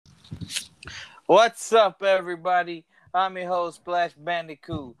What's up, everybody? I'm your host, Splash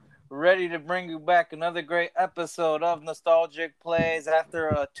Bandicoot, ready to bring you back another great episode of Nostalgic Plays after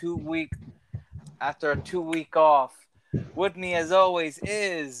a two week off. With me, as always,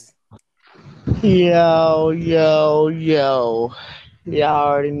 is Yo, yo, yo. Y'all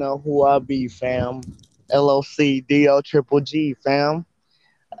already know who I be, fam. LOCDO Triple G, fam.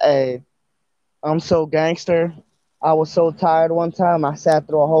 Hey, I'm so gangster. I was so tired one time, I sat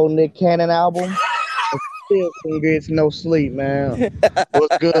through a whole Nick Cannon album. Still couldn't get no sleep, man.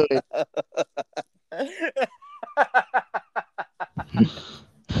 What's good?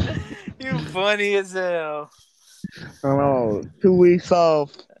 you funny as hell. I don't know, 2 weeks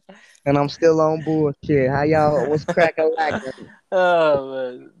off, and I'm still on bullshit. How y'all, what's cracking lacking?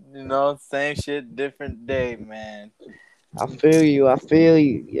 Same shit, different day, man. I feel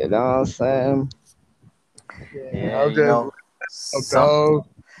you, you know what I'm saying? Yeah, Yeah, I'm just some dog.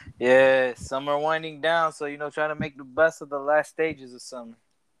 yeah, summer winding down, so try to make the best of the last stages of summer.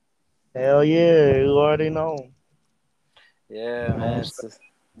 Hell yeah, you already know. Yeah, man.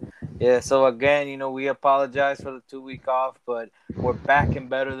 Yeah, so again, we apologize for the 2 week off, but we're back and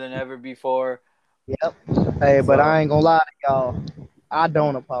better than ever before. Yep. Hey, but So, I ain't gonna lie to y'all. I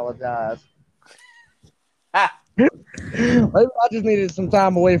don't apologize. ha! Maybe I just needed some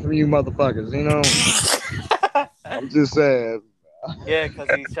time away from you motherfuckers, you know? I'm just saying. Yeah, because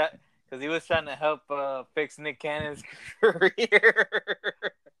he was trying to help fix Nick Cannon's career.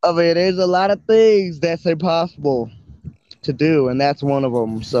 I mean, there's a lot of things that's impossible to do, and that's one of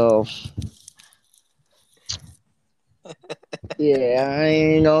them. So, yeah, I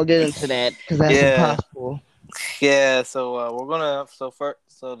ain't gonna get into that because that's yeah, impossible. yeah. So we're gonna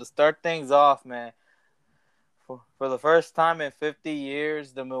so to start things off, man. For the first time in 50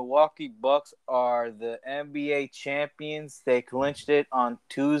 years, the Milwaukee Bucks are the NBA champions. They clinched it on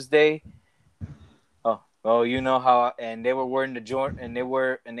Tuesday. Oh, you know how, and they were wearing the Jordan, and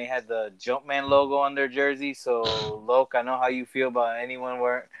they had the Jumpman logo on their jersey. So, Loke, I know how you feel about anyone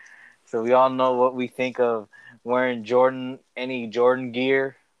wearing. So we all know what we think of wearing any Jordan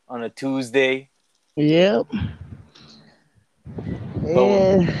gear on a Tuesday. Yep.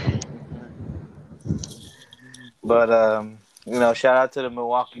 But Yeah. shout out to the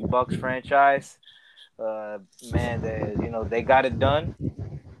Milwaukee Bucks franchise. Man, they got it done.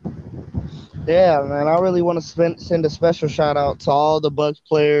 Yeah, man. I really want to send a special shout out to all the Bucks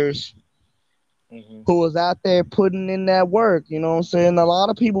players Hmm. who was out there putting in that work. You know what I'm saying? A lot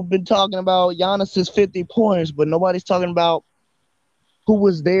of people been talking about Giannis's 50 points, but nobody's talking about who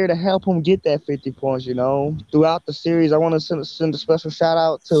was there to help him get that 50 points. Throughout the series, I want to send a special shout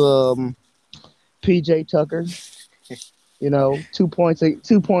out to PJ Tucker. 2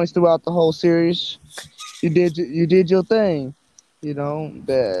 points throughout the whole series. You did your thing.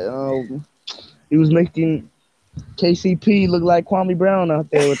 That he was making KCP look like Kwame Brown out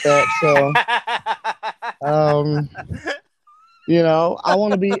there with that. So um, I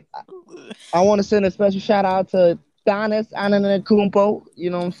want to send a special shout out to Giannis Antetokounmpo. You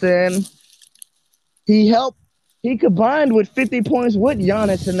know what I'm saying? He helped. He combined with 50 points with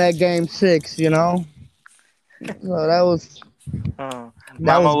Giannis in that game six. So Oh, that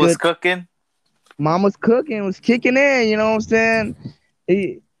Mama was was good. cooking. Mama's cooking was kicking in. You know what I'm saying?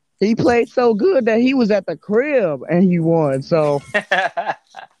 He he played so good that he was at the crib and he won. So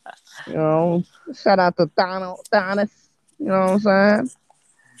you know, shout out to Thomas. You know what I'm saying?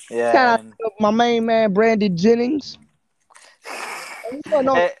 Shout Yeah, out and to my main man Brandon Jennings. He wasn't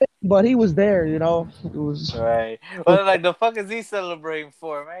on Eh, the team, but he was there. It was. right. Well, like the fuck is he celebrating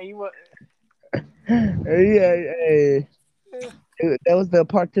for, man? Yeah, hey, that was the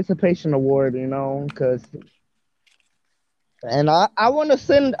participation award, because and I want to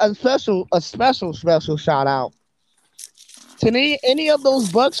send a special shout out to any of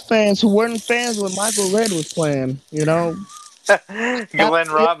those Bucks fans who weren't fans when Michael Redd was playing. Shout out Glenn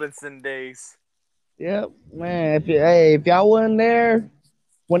to Robinson days. yeah, man. If y'all wasn't there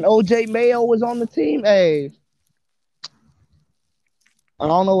when OJ Mayo was on the team, hey, I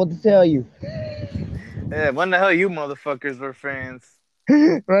don't know what to tell you. Yeah, when the hell you motherfuckers were fans?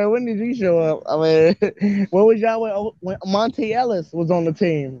 Right? When did he show up? I mean, what was y'all when Monte Ellis was on the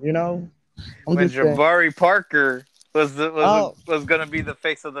team? I'm When just saying. Jabari Parker Oh, was gonna be the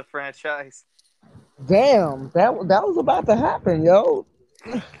face of the franchise. damn, that was about to happen, yo.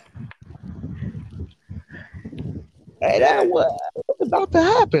 Hey, that Yeah. was about to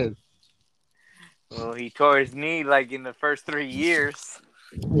happen. Well, he tore his knee like in the first 3 years.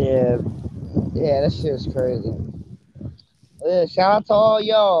 Yeah, yeah, that shit's crazy. Yeah, shout out to all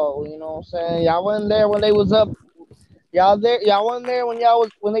y'all. You know what I'm saying? Y'all wasn't there when they was up. Y'all there? Y'all wasn't there when y'all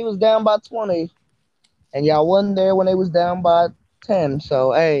was when they was down by 20, and y'all wasn't there when they was down by 10.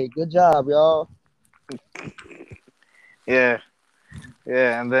 So hey, good job, y'all. Yeah,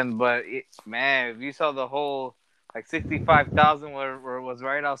 yeah, and then man, if you saw the whole like 65,000 where was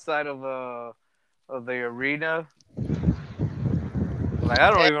right outside of the arena, like I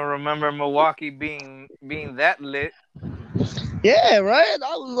don't even remember Milwaukee being that lit. Yeah, right.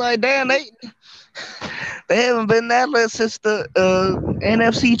 I was like, damn, they haven't been that lit since the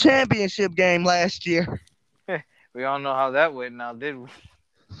NFC Championship game last year. We all know how that went now, did we?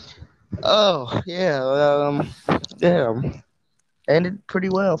 Oh yeah, yeah, ended pretty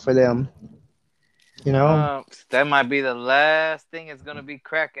well for them. You know. That might be the last thing it's gonna be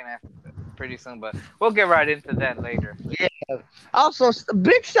cracking after pretty soon, but we'll get right into that later. Also,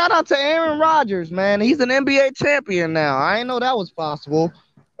 big shout out to Aaron Rodgers, man. He's an NBA champion now. I didn't know that was possible,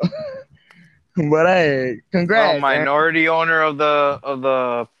 but hey, Well, congrats, Aaron. minority owner of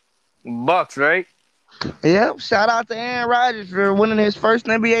the Bucks, right? Yep, shout out to Aaron Rodgers for winning his first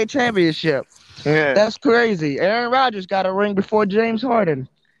NBA championship. Yeah, That's crazy. Aaron Rodgers got a ring before James Harden.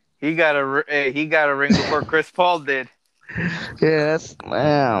 he got a ring before Chris Paul did. Yeah, that's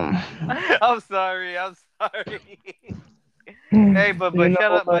I'm sorry, I'm sorry. Hey, you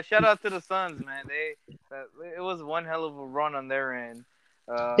know, but shout out to the Suns, man. Uh, it was one hell of a run on their end.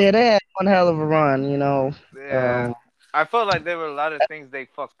 Uh, yeah, they had one hell of a run. You know, yeah, um, I felt like there were a lot of things they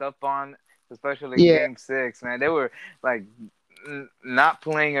fucked up on, especially yeah, Game Six. Man, they were like not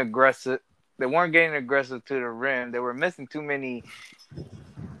playing aggressive. They weren't getting aggressive to the rim. They were missing too many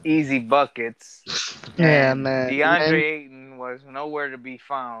easy buckets, yeah, and man, man. DeAndre Ayton was nowhere to be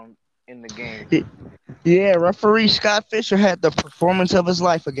found in the game. Yeah, referee Scott Fisher had the performance of his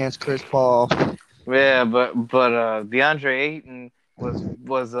life against Chris Paul. Yeah, but DeAndre Ayton was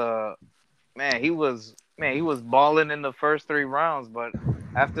man he was balling in the first three rounds, but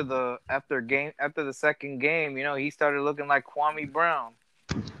after the second game, you know, he started looking like Kwame Brown.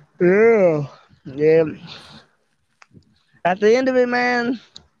 Yeah, yeah. At the end of it, man,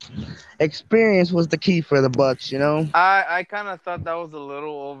 experience was the key for the Bucks. You know. I kind of thought that was a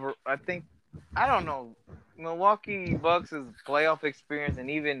little over. I don't know, Milwaukee Bucks' playoff experience and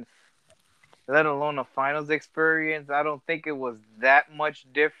even let alone a finals experience. I don't think it was that much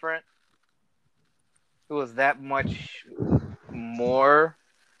different. It was that much more,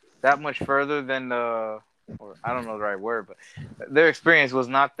 that much further than or I don't know the right word, but their experience was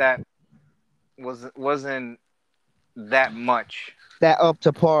not that wasn't that much. That up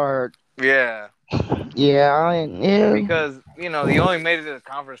to par. Yeah, Yeah, yeah, because you know they only made it to the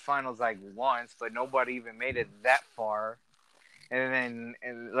conference finals like once, but nobody even made it that far. And then,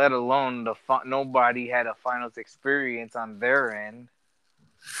 and let alone nobody had a finals experience on their end.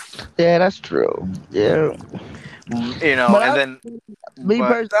 yeah. That's true. Yeah, You know, but and then me but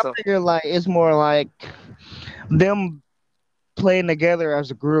personally, I so figure like it's more like them playing together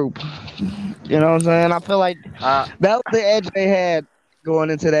as a group. You know what I'm saying? I feel like uh that was the edge they had going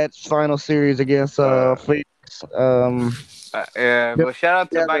into that final series against uh, Phoenix. yeah, Them but shout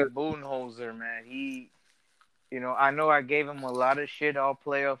out to together. Mike Budenholzer, man. You know, I know I gave him a lot of shit all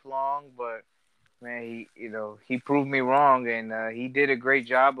playoff long, but man, he proved me wrong, and he did a great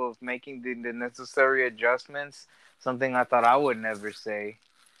job of making the necessary adjustments. Something I thought I would never say,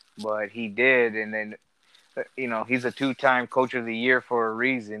 but he did. And then, he's a two-time Coach of the Year for a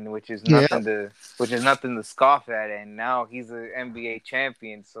reason, Yeah, which is nothing to scoff at. And now he's an NBA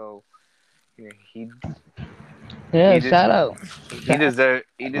champion, so you know, yeah. he did Shout out. Shout out.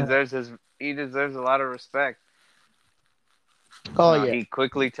 he deserves a lot of respect. Oh yeah, He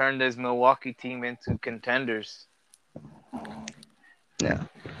quickly turned his Milwaukee team into contenders, yeah,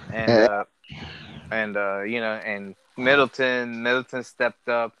 and yeah. and Middleton stepped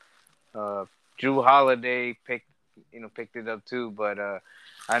up. Uh, Drew Holiday picked it up too, but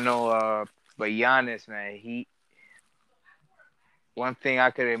I know but Giannis, man, he one thing I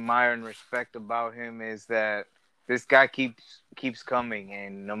could admire and respect about him is that this guy keeps coming,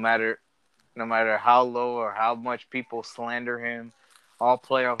 and no matter how low or how much people slander him all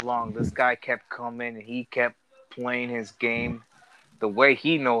playoff long, this guy kept coming and he kept playing his game the way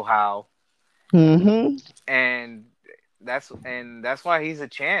he know how, Mm-hmm. and that's why he's a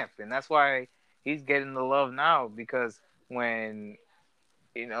champ, and that's why he's getting the love now, because when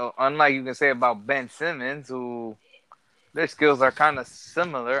unlike you can say about Ben Simmons, who their skills are kind of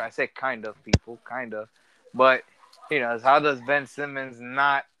similar. I say kind of, people, kind of, but how does Ben Simmons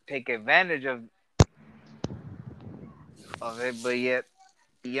not take advantage of it, but yet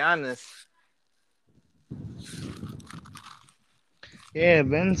Giannis. Yeah,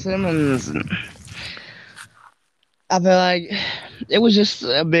 Ben Simmons. I feel like it was just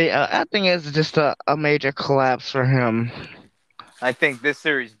a big. I think it's just a major collapse for him. I think this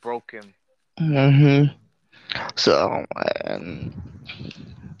series broke him. hmm So, and,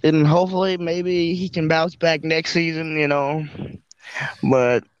 and hopefully, maybe he can bounce back next season.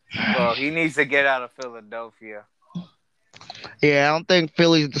 But Well, he needs to get out of Philadelphia. yeah, I don't think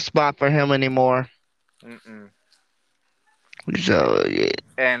Philly's the spot for him anymore. Mm-mm. So yeah.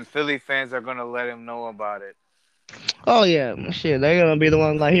 And Philly fans are gonna let him know about it. Oh yeah, shit, they're gonna be the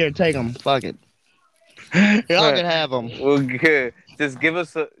ones like, here, take him. Fuck it, y'all can have him, Well, good. Just give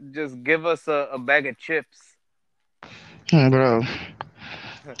us a bag of chips, bro.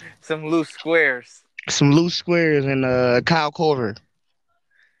 some loose squares, Some loose squares and Kyle Korver.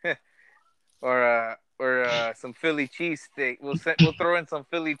 or some Philly cheesesteak. We'll throw in some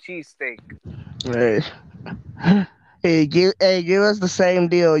Philly cheesesteak. Right. Hey, give us the same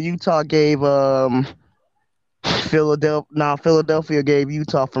deal Utah gave Philadelphia. Nah, Philadelphia gave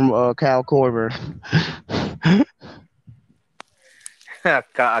Utah from Kyle Korver.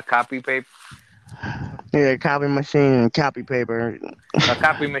 A copy paper, Yeah, copy machine and copy paper. a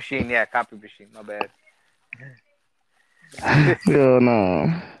copy machine. Yeah, copy machine. My bad. Hell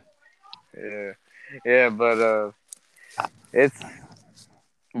no. Yeah, yeah, it's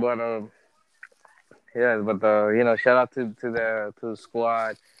but yeah, but shout out to the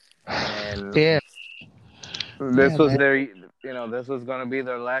squad, and Yeah, this yeah, was man. this was gonna be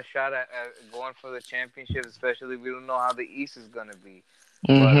their last shot at going for the championship. Especially we don't know how the East is gonna be,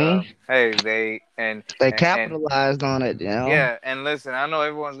 but Mhm. hey, they They and capitalized on it. yeah, and listen, I know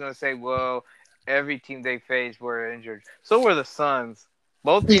everyone's gonna say, well, every team they faced were injured. So were the Suns.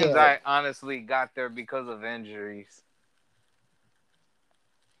 Both teams, Yeah, I honestly got there because of injuries.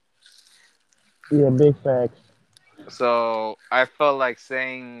 yeah, big facts. So I felt like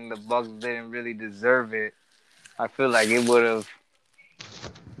saying the Bucks didn't really deserve it. I feel like it would have.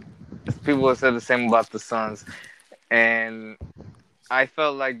 People have said the same about the Suns, and I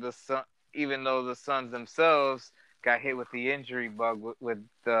felt like the Sun, even though the Suns themselves got hit with the injury bug with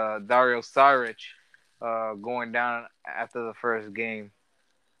Dario Saric going down after the first game.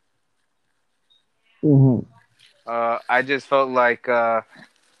 Mhm. I just felt like I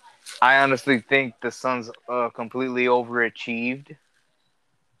honestly think the Suns completely overachieved.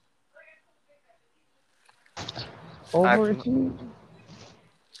 I Overachieved.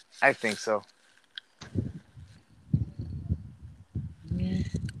 I think so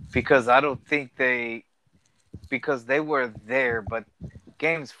because I don't think they because they were there, but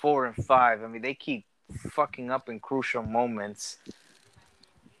games 4 and 5. I mean, they keep fucking up in crucial moments,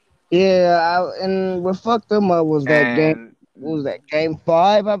 Yeah, and what fucked them up was that game. and What was that game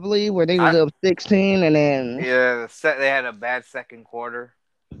five? I believe where they was I up 16, and then yeah, they had a bad second quarter.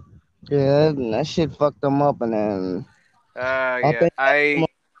 yeah, and that shit fucked them up, and then I Yeah, think that came up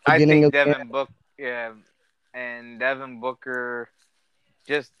at the I beginning think of the Devin Book, yeah, and Devin Booker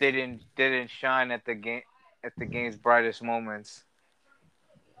just didn't shine at the game's brightest moments.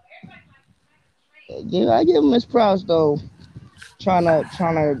 game. Yeah, I give him his props though, trying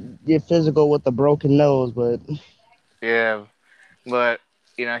to get physical with the broken nose, but Yeah, but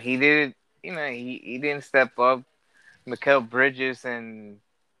he did. He didn't step up. Mikael Bridges and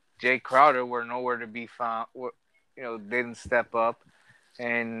Jay Crowder were nowhere to be found. Didn't step up.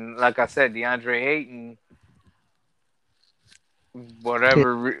 And like I said, DeAndre Ayton, I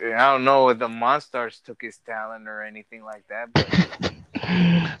don't know if the Monstars took his talent or anything like that, but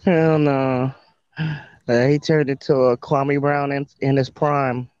hell no. He turned into a Kwame Brown in his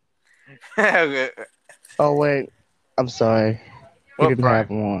prime. Oh wait, I'm sorry. He what didn't have prime?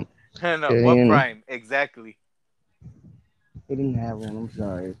 one. No, He what didn't, prime exactly? he didn't have one. I'm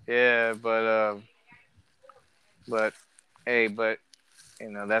sorry. Yeah, but hey, but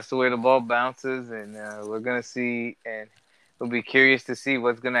that's the way the ball bounces, and we're gonna see, and we'll be curious to see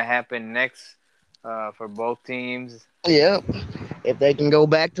what's gonna happen next for both teams. Yep. If they can go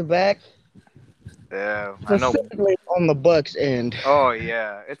back to back, Yeah, I know. specifically on the Bucks end. Oh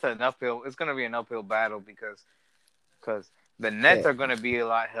yeah, it's an uphill. It's gonna be an uphill battle because the Nets Yeah, are gonna be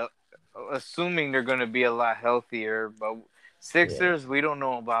assuming they're gonna be a lot healthier, but yeah. Sixers we don't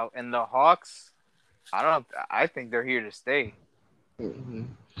know about, and the Hawks. I don't. I think they're here to stay. hmm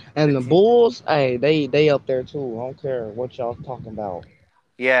The And the team, Bulls, hey, they up there too. I don't care what y'all talking about.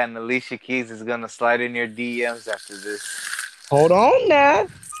 yeah, and Alicia Keys is gonna slide in your DMs after this. Hold on now.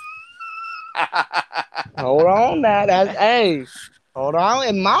 Hold on now. That's hey. Hold on.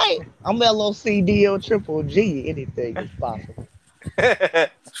 It might. I'm LOCDO triple G. Anything is possible.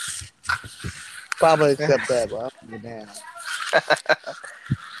 Probably accept that, but I'm damn.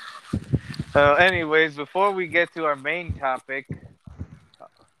 Anyways, before we get to our main topic,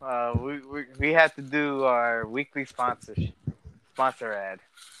 we have to do our weekly sponsor ad,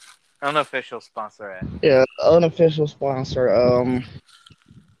 unofficial sponsor ad. Yeah, unofficial sponsor.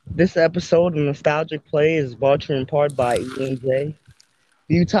 This episode of Nostalgic Play is brought to you in part by E&J.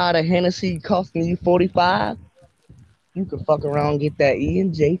 You tired of Hennessy costing you 45? You can fuck around and get that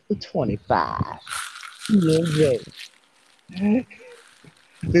E&J for 25. E&J.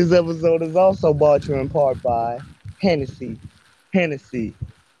 This episode is also brought to you in part by Hennessy. Hennessy.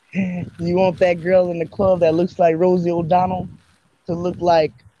 You want that girl in the club that looks like Rosie O'Donnell to look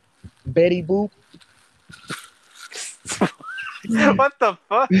like Betty Boop? What the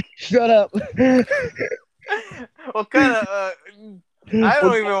fuck? Shut up. What kind of? I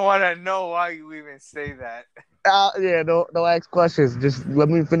don't even want to know why you even say that. Yeah, don't ask questions. Just let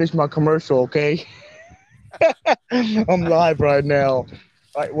me finish my commercial, okay? I'm live right now.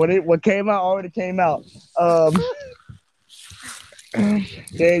 Right, what came out already came out. Um,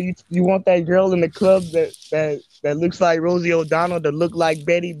 yeah, you want that girl in the club that looks like Rosie O'Donnell to look like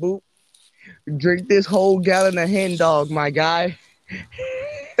Betty Boop? Drink this whole gallon of hen dog, my guy.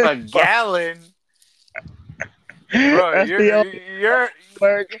 A gallon, bro. That's the only You're.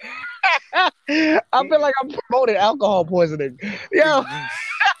 word. I feel like I'm promoting alcohol poisoning. Yo.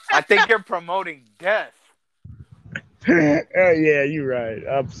 I think you're promoting death. Yeah, you're right.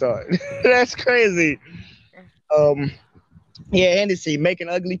 I'm sorry. That's crazy. Um, yeah, Hennessy making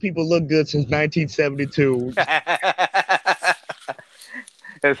ugly people look good since 1972.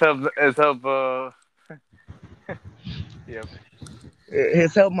 It's help. It's help. Yep.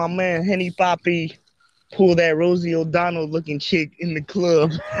 It's helped my man Henny Poppy pull that Rosie O'Donnell looking chick in the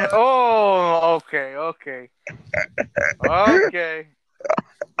club. Oh, okay, okay, okay.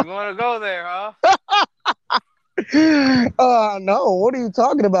 You want to go there, huh? Oh no, what are you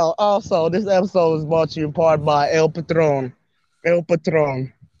talking about? Also, this episode is brought to you in part by El Patron. El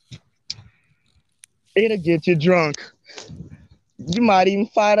Patron. It'll get you drunk. You might even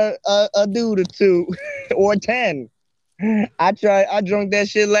fight a dude or two or 10. I drunk that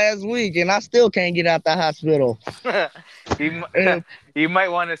shit last week and I still can't get out the hospital. you, Uh, you might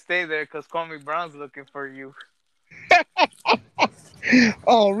want to stay there because Kwame Brown's looking for you.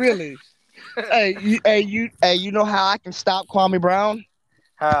 oh really? You know how I can stop Kwame Brown?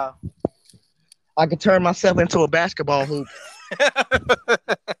 How? I can turn myself into a basketball hoop.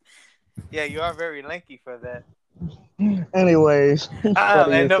 Yeah, you are very lanky for that. Anyways, funny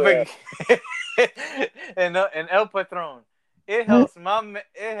And as that. and El Patron, it helps my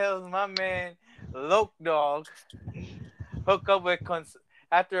man Loke Dog hook up with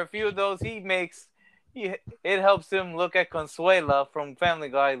after a few of those he makes. It helps him look at Consuela from Family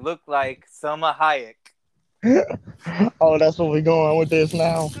Guy look like Selma Hayek. Oh, that's what we're going with this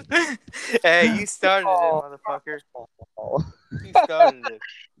now. Hey, you started it, Oh, motherfucker. You started it.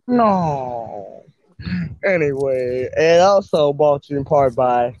 no. Anyway, and also brought to you in part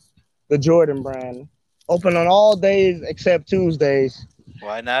by the Jordan brand. Open on all days except Tuesdays.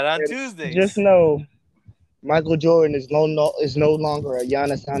 Why not on And just Tuesdays? know Michael Jordan is no longer a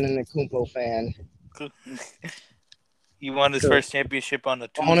Giannis Antetokounmpo fan. He won his first championship on a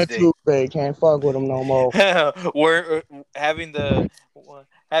On a Tuesday. Tuesday, can't fuck with him no more. We're having the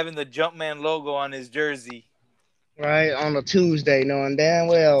Jumpman logo on his jersey. Right on a Tuesday, knowing damn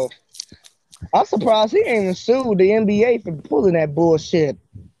well. I'm surprised he ain't even sued the NBA for pulling that bullshit.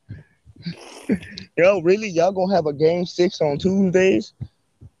 Yo, really? Y'all gonna have a game 6 on Tuesdays?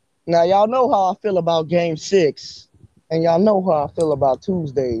 Now y'all know how I feel about game 6, and y'all know how I feel about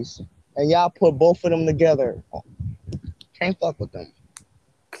Tuesdays, and y'all put both of them together. Can't fuck with them.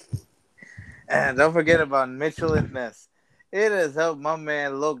 And don't forget about Mitchell and Ness. It has helped my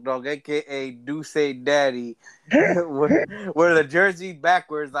man Loke Dog, aka Duce Daddy, wear the jersey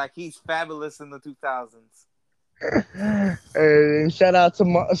backwards like he's fabulous in the 2000s. And shout out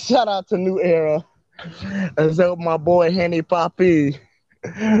to New Era. Has helped my boy Henny Papi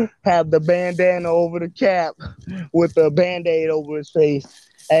have the bandana over the cap with the band-aid over his face.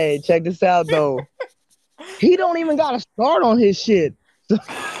 Hey, check this out though. He don't even got a start on his shit.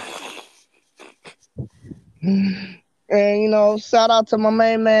 And shout out to my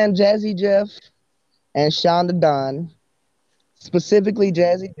main man Jazzy Jeff and Shonda Don. Specifically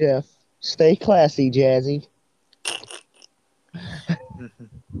Jazzy Jeff. Stay classy, Jazzy.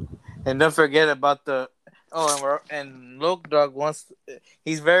 And don't forget about the and Loke Dog wants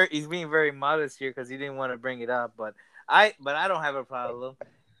he's being very modest here because he didn't want to bring it up, but I don't have a problem.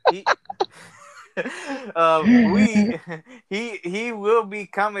 He we he will be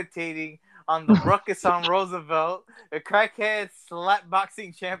commentating on the Ruckus on Roosevelt, the Crackhead Slap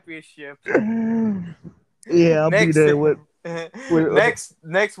Boxing Championship. Yeah, I'll be next there with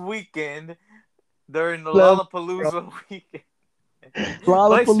next weekend during the love Lollapalooza weekend. Place your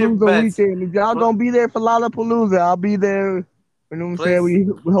Lollapalooza bets. weekend. If y'all Pl- gonna be there for Lollapalooza, I'll be there. You know what I'm saying?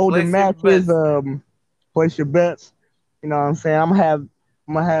 place We holding place your matches. bets. Place your bets. You know what I'm saying? I'm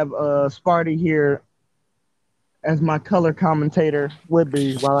gonna have Sparty here as my color commentator with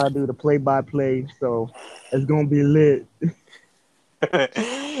me while I do the play by play. So it's gonna be lit.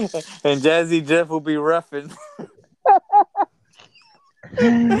 And Jazzy Jeff will be roughing.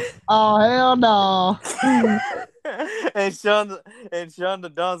 Oh hell no! and Sean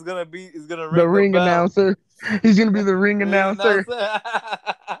the Don's gonna be is gonna The ring the ring bell. announcer. He's gonna be the ring Ring announcer. announcer.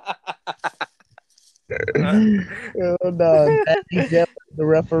 Oh no, Daddy Jeff is the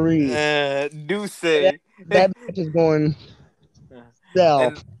referee. Do That, say that match is going and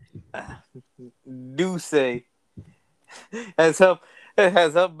south. do say has helped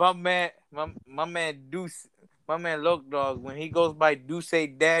my man Deuce my man Loke Dog when he goes by Deuce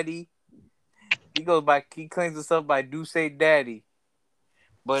Daddy. He claims himself by Deuce Daddy.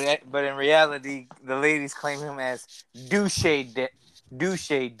 But in reality, the ladies claim him as Douche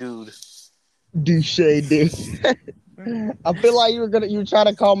dude. Douche, dude. I feel like you were trying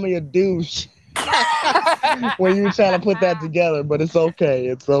to call me a douche when you were trying to put that together, but it's okay.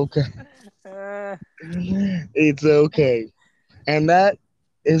 It's okay. Uh, It's okay. And that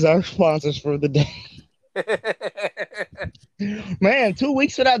is our sponsors for the day. Man, 2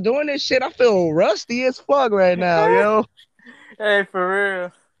 weeks without doing this shit, I feel rusty as fuck right now, yo. hey,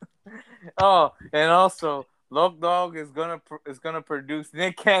 for real. Oh, and also, Loke Dog is gonna produce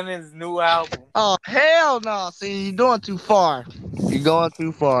Nick Cannon's new album. Oh hell no! See, you're going too far. You're going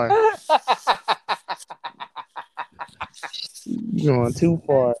too far. You're going too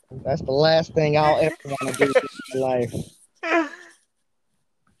far. That's the last thing I'll ever want to do in my life.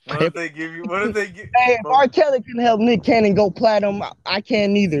 What If, if they give you? What if they give? hey, if But, R. Kelly can help Nick Cannon go platinum, I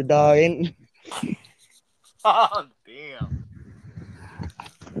can't either, dog. And oh damn.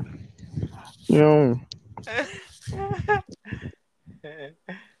 you know,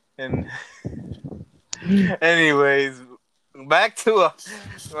 and anyways, back to all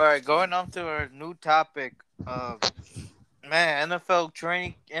right. Going on to our new topic. Man,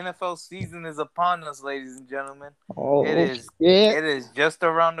 NFL season is upon us, ladies and gentlemen. It oh is shit. it is just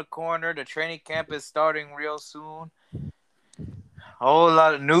around the corner. The training camp is starting real soon. A whole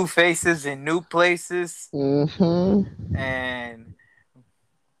lot of new faces in new places, Mm-hmm. and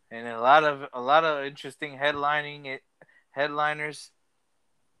a lot of interesting headliners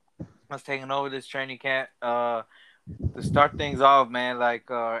that's taking over this training camp. To start things off, man, like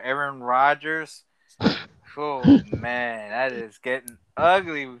Aaron Rodgers. Oh man, that is getting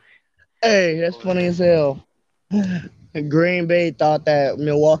ugly Hey, that's over funny there. as hell. Green Bay thought that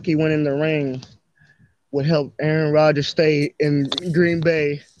Milwaukee winning the ring would help Aaron Rodgers stay in Green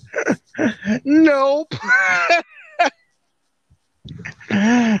Bay. Nope.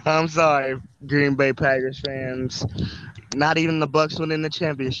 I'm sorry, Green Bay Packers fans. Not even the Bucks winning the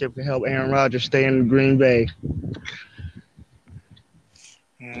championship can help Aaron Rodgers stay in Green Bay.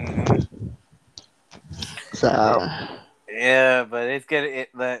 Mm-hmm. So Yeah, but it's getting it.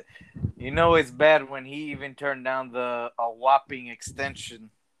 But it's bad when he even turned down the a whopping extension.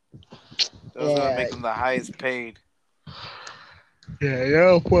 That was gonna yeah, make him the highest paid. yeah,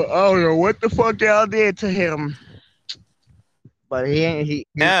 yo, well, I don't know what the fuck y'all did to him, but he ain't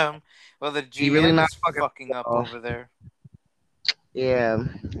Yeah, well the he really GM not is fucking. fucking up Uh, over there. yeah,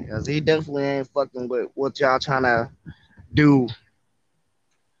 because he definitely ain't fucking with what y'all trying to do.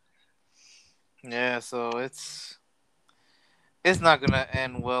 Yeah, so it's not gonna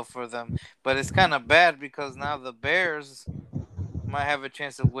end well for them. But it's kind of bad because now the Bears might have a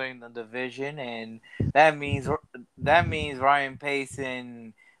chance of winning the division, and that means that means Ryan Pace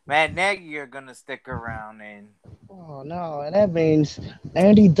and Matt Nagy are gonna stick around. And Oh no, and that means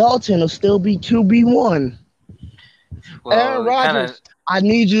Andy Dalton will still be QB1. Aaron well, it kind Rodgers, I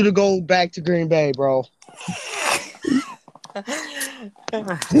need you to go back to Green Bay, bro.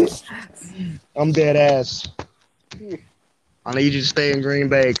 of I'm dead ass. I need you to stay in Green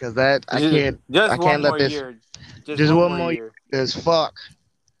Bay because that just I one can't let more this year, just just one one more more year. year. Cause fuck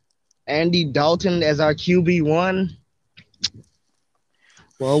Andy Dalton as our QB1.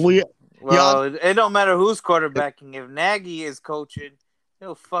 Well, y'all. Well, it don't matter who's quarterbacking. If Nagy is coaching,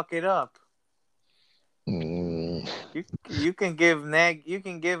 he'll fuck it up. Mm, You can give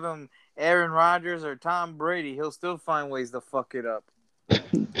him Aaron Rodgers or Tom Brady. He'll still find ways to fuck it up.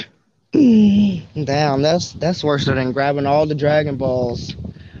 damn, that's worse than grabbing all the Dragon Balls.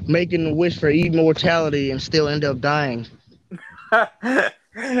 making a wish for immortality and still end up dying.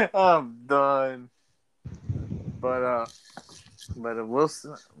 I'm done. But we'll.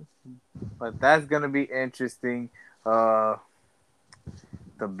 But that's gonna be interesting. Uh,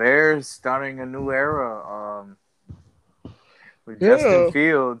 the Bears starting a new era. With Justin Yeah.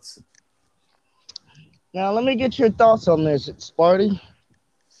 Fields. Now let me get your thoughts on this, Sparty.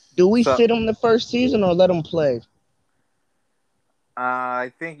 Do we So sit him the first season or let him play?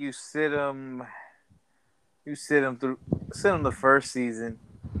 I think you sit him. You sit him the first season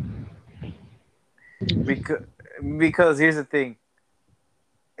because here's the thing: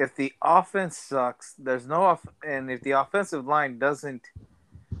 if the offense sucks, there's no and if the offensive line doesn't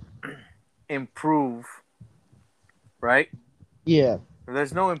improve, right? Yeah. If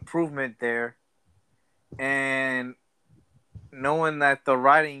there's no improvement there, and knowing that the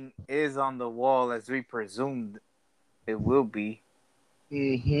writing is on the wall as we presumed it will be,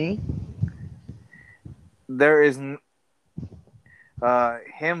 Mm-hmm. there is him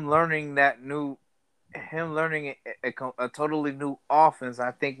learning him learning a totally new offense.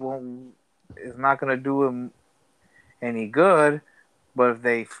 I think won't is not going to do him any good. But if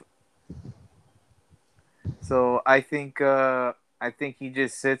they, so I think he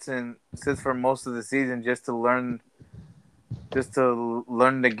just sits for most of the season just to learn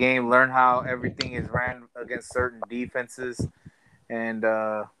the game, learn how everything is ran against certain defenses, and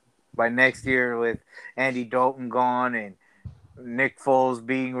by next year with Andy Dalton gone and Nick Foles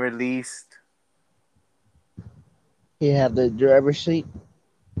being released, He have the driver's seat.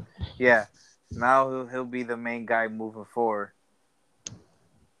 yeah, now he'll be the main guy moving forward.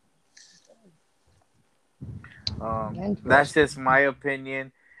 That's Interesting. just my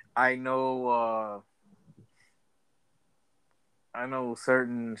opinion. I know, I know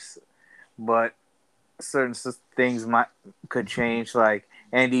but certain things might could change. Like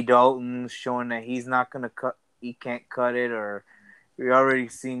Andy Dalton showing that he's not gonna cut, he can't cut it, or we already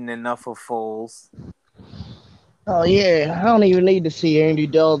seen enough of Foles. Oh yeah, I don't even need to see Andy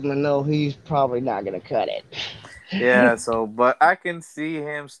Dalton to know he's probably not gonna cut it. Yeah, so but I can see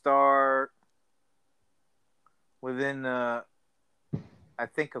him start within I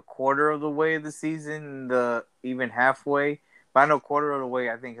think a quarter of the way of the season, the even halfway. But I know quarter of the way,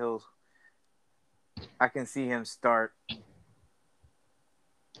 I can see him start.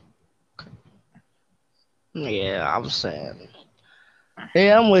 Yeah, I'm saying.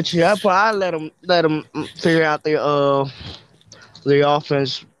 Yeah, I'm with you. I let them figure out the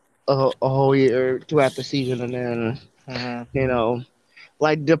offense a whole year throughout the season, and then Mm-hmm. you know,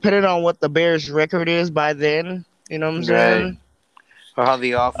 like depending on what the Bears' record is by then, you know what I'm Right. saying? Or how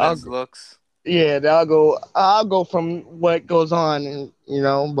the I'll offense looks. yeah, I'll go from what goes on,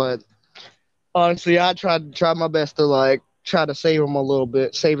 and but honestly, I try my best to like try to save him a little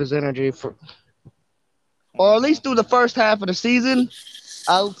bit, save his energy for, or at Mm-hmm. least through the first half of the season.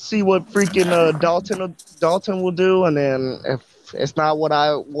 I'll see what freaking Dalton will do, and then if it's not what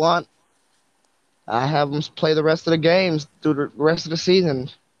I want, I have him play the rest of the games through the rest of the season.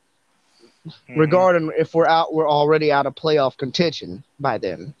 Mm-hmm. Regarding if we're already out of playoff contention by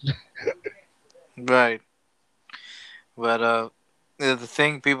then. Right. But the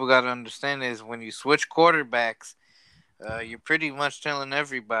thing people got to understand is when you switch quarterbacks, you're pretty much telling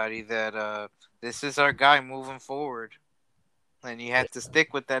everybody that this is our guy moving forward, and you have to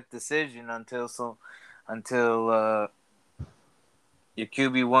stick with that decision until your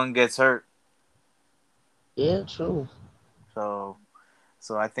QB1 gets hurt. Yeah, true. So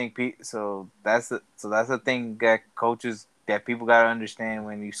I think that's the thing that coaches that people got to understand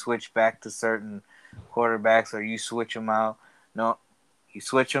when you switch back to certain quarterbacks or you switch them out. No, you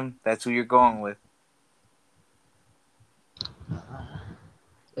switch them. That's who you're going with.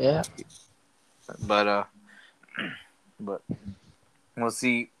 Yeah. But but we'll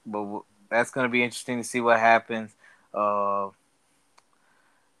see. But that's gonna be interesting to see what happens. Uh,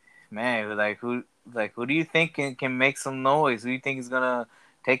 man, who do you think can make some noise? Who do you think is gonna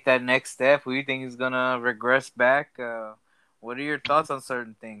take that next step? Who do you think is gonna regress back? What are your thoughts on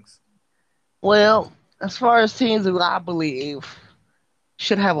certain things? Well, as far as teams who I believe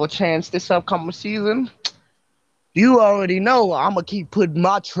should have a chance this upcoming season, you already know I'm gonna keep putting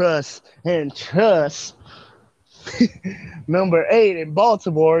my trust number 8 in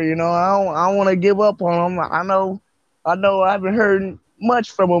Baltimore. I don't want to give up on him. I know I haven't heard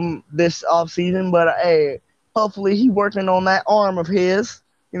much from him this offseason, but hey, hopefully he working on that arm of his.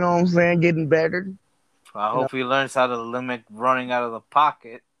 You know what I'm saying, getting better. I You know, hope he learns how to limit running out of the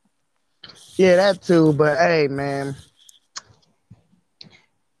pocket. yeah, that too. But hey, man,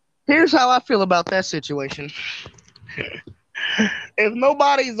 here's how I feel about that situation. If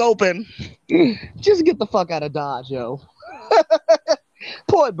nobody's open, just get the fuck out of Dodge, yo.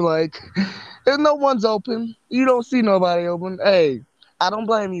 Point blank. If no one's open, you don't see nobody open. Hey, I don't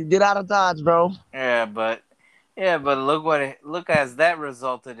blame you. Get out of Dodge, bro. Yeah, but look as that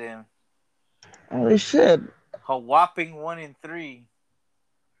resulted in Holy shit. a whopping 1-3.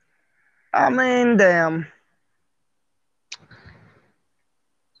 I mean, damn.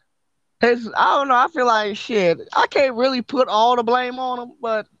 I don't know. I feel like shit. I can't really put all the blame on him,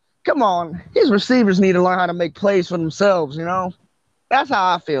 but come on, his receivers need to learn how to make plays for themselves. You know, that's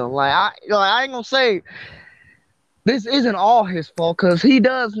how I feel. I ain't gonna say this isn't all his fault because he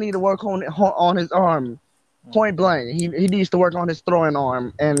does need to work on his arm. Point blank, he needs to work on his throwing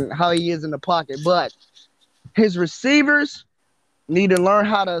arm and how he is in the pocket. But his receivers need to learn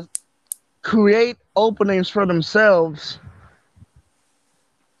how to create openings for themselves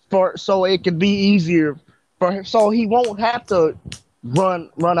for so it could be easier for him, so he won't have to run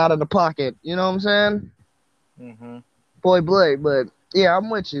out of the pocket. You know what I'm saying? Mm-hmm. Boy, Blake. But yeah, I'm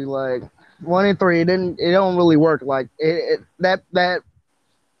with you. Like 1-3, it don't really work. Like that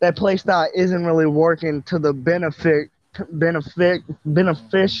play style isn't really working to the beneficial.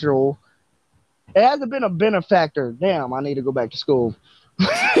 It hasn't been a benefactor. Damn, I need to go back to school.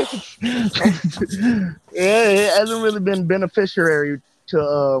 Yeah, it hasn't really been beneficiary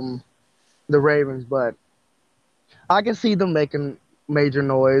to the Ravens, but I can see them making major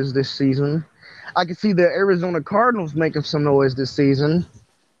noise this season. I can see the Arizona Cardinals making some noise this season.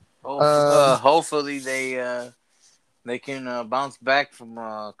 Hopefully they can bounce back from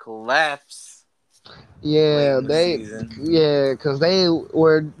collapse late Yeah, in the season. because they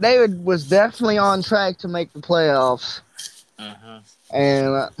was definitely on track to make the playoffs, Uh-huh.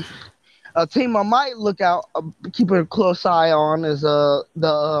 and a team I might look out, keep a close eye on is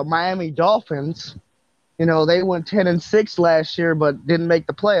the Miami Dolphins. You know, they went 10-6 last year, but didn't make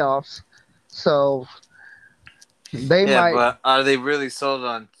the playoffs. So they Yeah, might. but are they really sold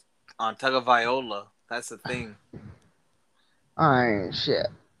on Tagovailoa? That's the thing. I ain't shit.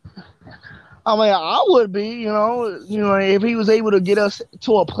 I mean, I would be, if he was able to get us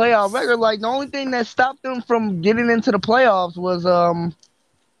to a playoff record. Like the only thing that stopped them from getting into the playoffs was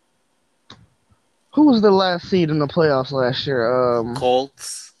who was the last seed in the playoffs last year?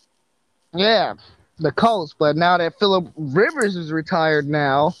 Colts. Yeah, the Colts. But now that Philip Rivers is retired,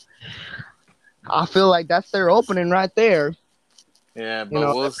 now I feel like that's their opening right there. Yeah, You but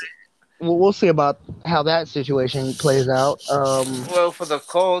know, we'll see about how that situation plays out. well, for the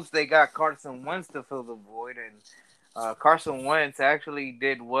Colts, they got Carson Wentz to fill the void, and Carson Wentz actually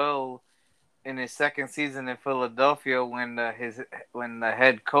did well in his second season in Philadelphia when the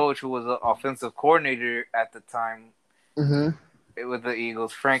head coach, who was the offensive coordinator at the time hmm with the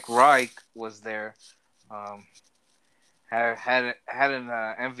Eagles, Frank Reich, was there. Um, had an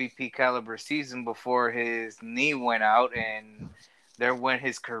MVP caliber season before his knee went out, and there went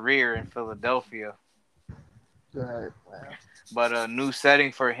his career in Philadelphia. Right. But a new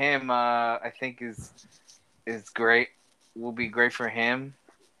setting for him, I think is great. Will be great for him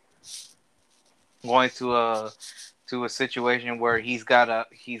going to a situation where he's got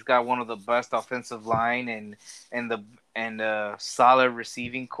one of the best offensive line and the and solid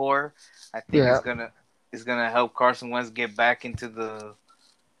receiving core. I think Yeah, is gonna help Carson Wentz get back into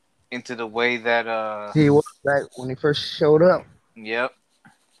the way that he was back when he first showed up. yep.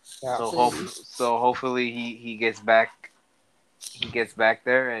 Yeah, I feel you. So hopefully he gets back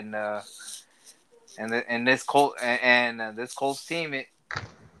there and this Colt and this Colts team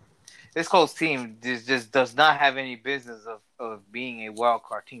this Colts team just does not have any business of being a wild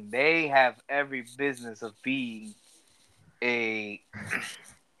card team. They have every business of being a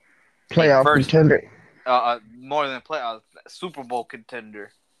a Playoff first contender. more than play Super Bowl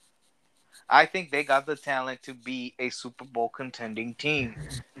contender. I think they got the talent to be a Super Bowl contending team.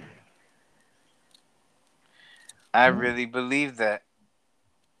 I really believe that.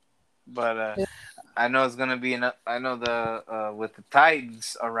 But I know it's gonna be enough. I know the with the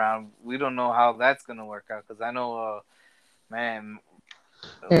Titans around, we don't know how that's gonna work out because I know, man,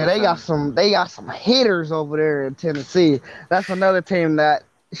 Yeah, with them, they got some hitters over there in Tennessee. That's another team that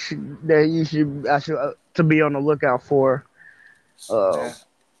you should I should to be on the lookout for. Uh, yeah,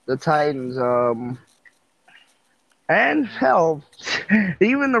 the Titans, and hell,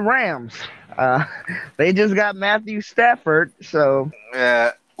 even the Rams. Uh, they just got Matthew Stafford, so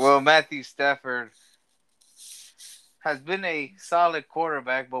yeah. Well, Matthew Stafford has been a solid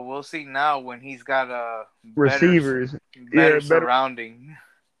quarterback, but we'll see now when he's got a receivers, yeah, better better. surrounding,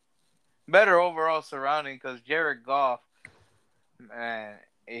 better overall surrounding. Because Jared Goff, man,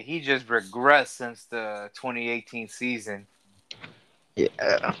 he just regressed since the 2018 season.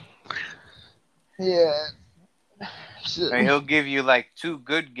 Yeah. Yeah. I mean, he'll give you like two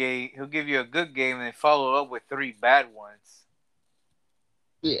good game. He'll give you a good game and then follow up with three bad ones.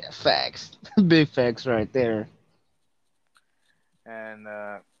 Yeah, facts. Big facts right there. And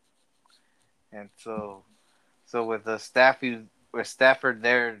and so with the Stafford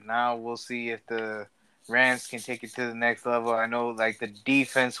there now, we'll see if the Rams can take it to the next level. I know like the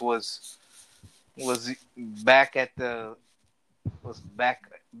defense was back at the was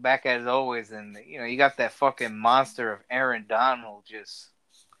back as always, and you got that fucking monster of Aaron Donald just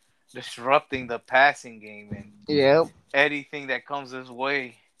disrupting the passing game and Yep. anything that comes his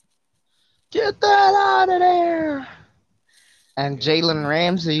way. Get that out of there. And Yeah. Jalen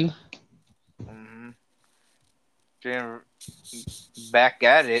Ramsey. Mm-hmm. Back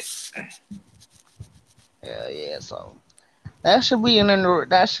at it. Yeah, yeah. So that should be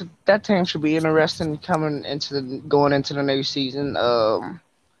that team should be interesting coming into going into the new season. Never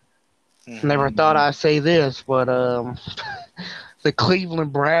Mm-hmm. thought I'd say this, but the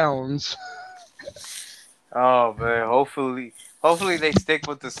Cleveland Browns. Oh man, hopefully they stick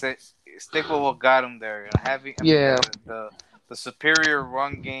with what got them there. Having, I mean, Yeah, the superior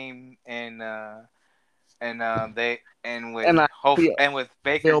run game and they and with and I hope feel and with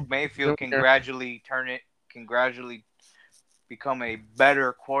Baker Bill Mayfield Jr. can gradually become a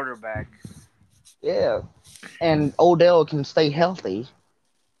better quarterback. Yeah, and Odell can stay healthy.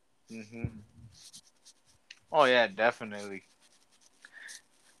 Hmm. Oh yeah, definitely.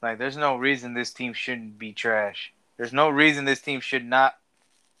 Like, there's no reason this team shouldn't be trash. There's no reason this team should not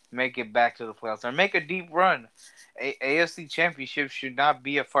make it back to the playoffs or make a deep run. AFC Championship should not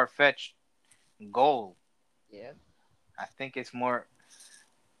be a far fetched goal. Yeah, I think it's more.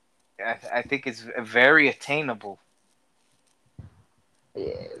 I think it's very attainable,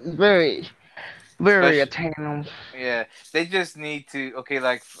 yeah, very, very especially. attainable. Yeah, they just need to. Okay,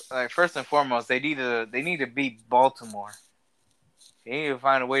 like first and foremost, they need to beat Baltimore. They need to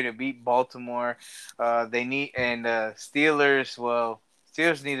find a way to beat Baltimore. They need and Steelers. Well,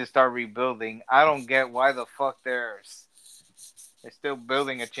 Steelers need to start rebuilding. I don't get why the fuck they're still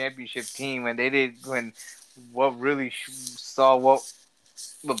building a championship team when they did when what really saw what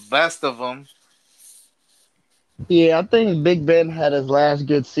the best of them. Yeah, I think Big Ben had his last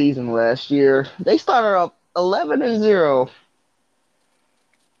good season last year. They started off 11-0.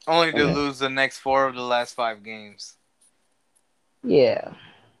 Only to And lose the next four of the last five games. yeah,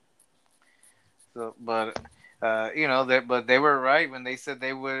 So, but but they were right when they said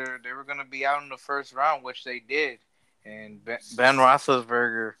they were going to be out in the first round, which they did. And Ben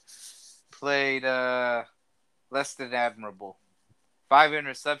Roethlisberger played less than admirable. Five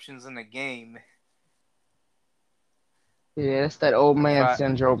interceptions in the game. yeah, it's that old man Five,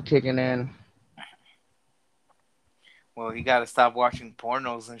 syndrome kicking in. well, he got to stop watching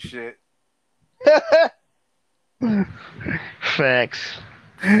pornos and shit. Facts.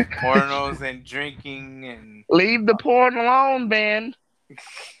 Pornos and drinking and Leave the porn alone, Ben.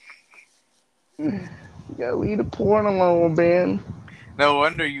 You gotta leave the porn alone, Ben. no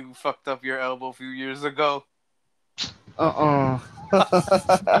wonder you fucked up your elbow a few years ago. Uh-uh.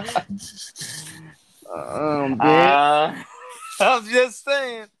 Ben. Uh, I'm just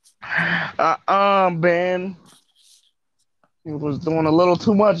saying. Ben. He was doing a little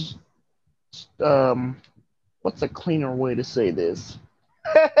too much. Um, what's a cleaner way to say this?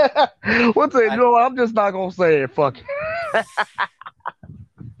 What's it? I, No, I'm just not gonna say it. Fuck.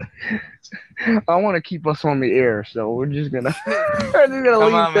 I want to keep us on the air, so we're just gonna we're just gonna come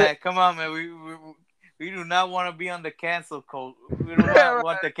leave on, it. man. Come on, man. We do not want to be on the cancel culture. We don't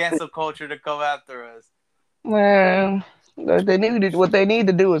want the cancel culture to come after us. Man, what they need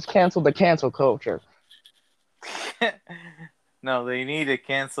to do is cancel the cancel culture. No, they need to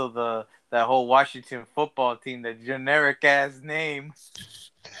cancel that whole Washington football team, that generic ass name.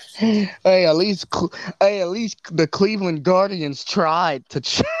 Hey, at least the Cleveland Guardians tried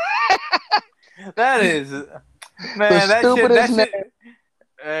to. That is, The man. stupidest name.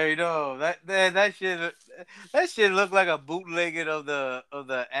 Hey, no, that shit looked like a bootlegging of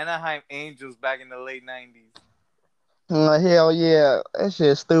the Anaheim Angels back in the late '90s. Hell yeah, that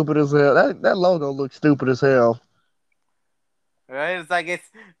shit stupid as hell. That logo looks stupid as hell. Right? It's like I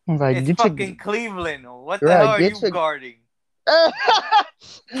was like, it's get your fucking Cleveland. What the hell right, are get you your guarding?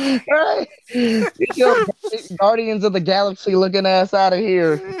 right, get your Guardians of the Galaxy looking ass out of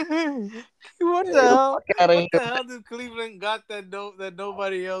here. What the Get the hell? fuck out of What the here. hell did Cleveland got that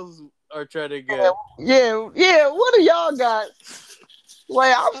nobody else are trying to get? Yeah, yeah. What do y'all got?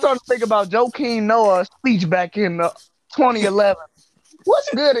 Wait, I'm starting to think about Joakim Noah's speech back in 2011. What's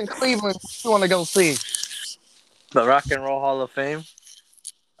good in Cleveland you want to go see? The Rock and Roll Hall of Fame.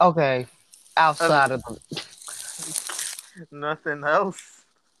 Okay, Other outside of the, nothing else.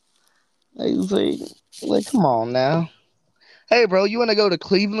 like, like, come on now. Hey, bro, you want to go to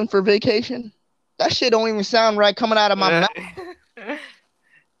Cleveland for vacation? That shit don't even sound right coming out of my mouth.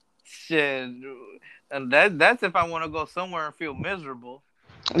 Shit, and that's if I want to go somewhere and feel miserable.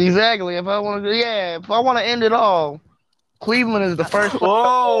 Exactly. If I want to, yeah, if I want to end it all, Cleveland is the first place.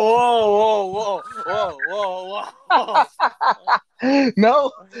 Whoa, whoa, whoa, whoa, whoa, whoa, whoa.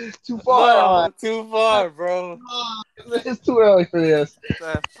 No, too far. No, too far, bro. It's too early for this.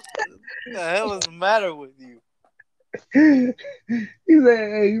 The, the hell is the matter with you? He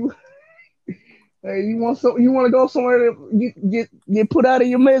said, hey, you want some? You want to go somewhere to get put out of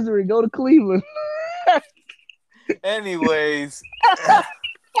your misery? Go to Cleveland. Anyways,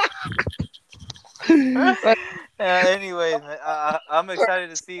 Like, anyways, man, I'm excited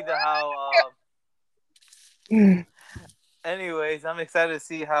to see the how. Anyways, I'm excited to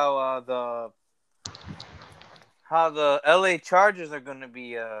see how the LA Chargers are going to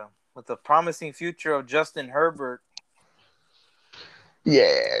be with the promising future of Justin Herbert.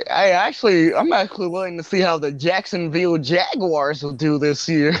 yeah, I'm actually willing to see how the Jacksonville Jaguars will do this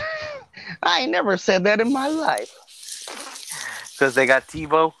year. I ain't never said that in my life. Because they got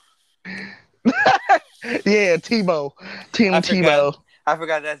Tebow. Yeah, Tebow, Tim I forgot. Tebow. I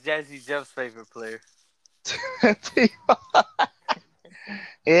forgot that's Jazzy Jeff's favorite player.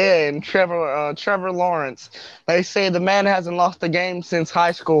 Yeah, and Trevor Lawrence. They say the man hasn't lost a game since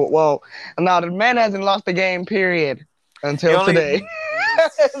high school. Well, no, the man hasn't lost a game, period, He until only today.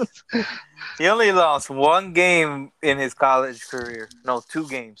 he only lost one game in his college career. No, 2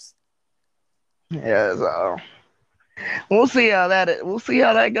 games. Yeah, so we'll see how that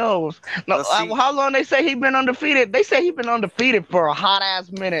goes. No, Let's see. how long they say he been undefeated? They say he been undefeated for a hot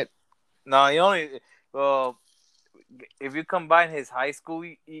ass minute. No, he only well, if you combine his high school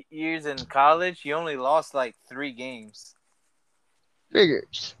years and college, he only lost like 3 games.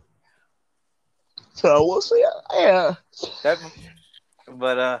 Figures. So we'll see. Yeah. That,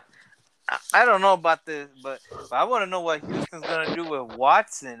 but I don't know about this, but I want to know what Houston's gonna do with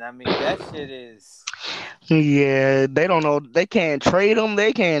Watson. I mean, that shit is. Yeah, they don't know. They can't trade him.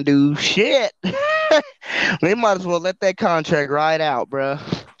 They can't do shit. They might as well let that contract ride out, bruh.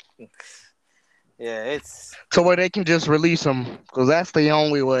 Yeah, it's So where they can just release him, because that's the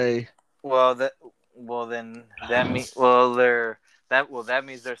only way. well that well then that mean well they're that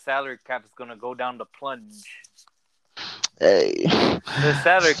means their salary cap is gonna go down the plunge. Hey, Their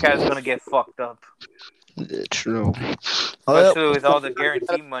salary cap is gonna get fucked up, true. Well, especially with all the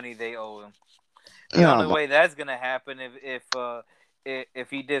guarantee money they owe him. The yeah, only way that's gonna happen if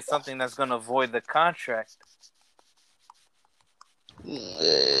he did something that's gonna void the contract.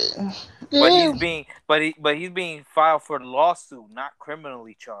 yeah, But yeah. he's being filed for lawsuit, not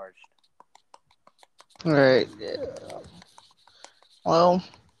criminally charged. All right. Yeah. Well,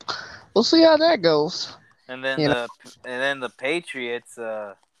 we'll see how that goes. And then You know, the Patriots.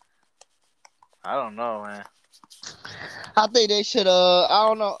 I don't know, man. I think they should. I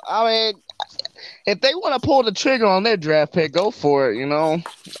don't know. I mean, if they want to pull the trigger on their draft pick, go for it. You know,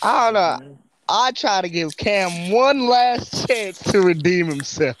 I don't know. Mm-hmm. I try to give Cam one last chance to redeem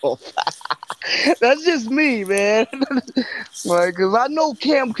himself. That's just me, man. Like, cause I know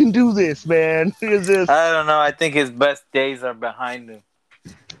Cam can do this, man. It's just I don't know. I think his best days are behind him.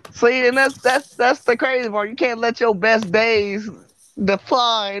 see, and that's the crazy part. You can't let your best days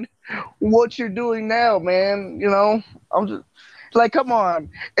define what you're doing now, man. You know, I'm just like, come on.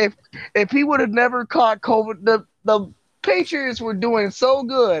 If he would have never caught COVID, the Patriots were doing so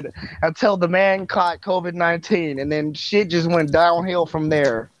good until the man caught COVID-19, and then shit just went downhill from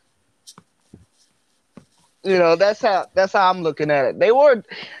there. You know, that's how I'm looking at it. They weren't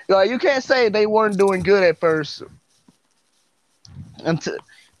like you can't say they weren't doing good at first until,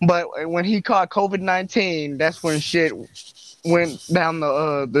 but when he caught COVID-19, that's when shit went down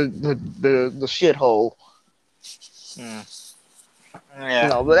the shithole. Mm. You Yeah.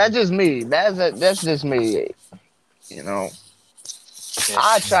 know, but that's just me. That's just me. You know,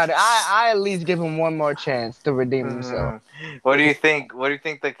 I Yes. try to. I at least give him one more chance to redeem himself. What do you think? What do you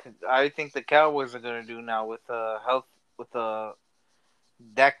think I think the Cowboys are gonna do now with health with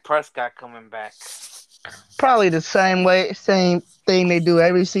Dak Prescott coming back? Probably the same thing they do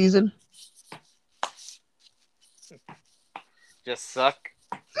every season. Just suck.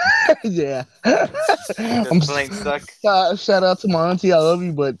 Yeah. Just plain suck. Shout out to my auntie. I love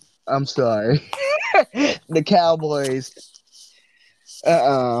you, but I'm sorry. The Cowboys.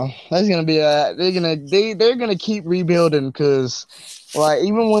 That's gonna be they're gonna keep rebuilding because like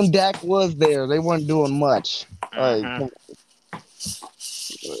even when Dak was there, they weren't doing much. Like Mm-hmm.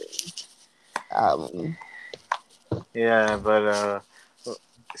 Um, Yeah, but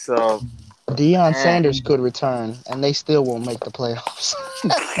so Deion man, Sanders could return, and they still won't make the playoffs.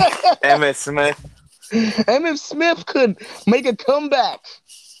 Emmitt Smith. Emmitt Smith could make a comeback,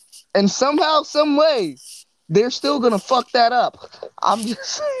 and somehow, some way, they're still gonna fuck that up. I'm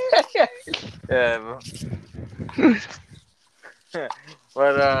just Yeah,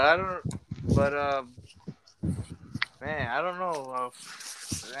 but I don't. But man, I don't know.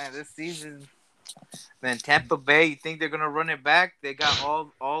 Man, this season, man, Tampa Bay. You think they're gonna run it back? They got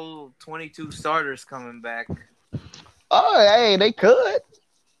all 22 starters coming back. oh, hey, they could.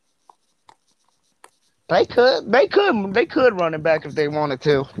 They could run it back if they wanted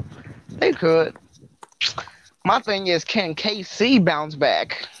to. They could. My thing is, can KC bounce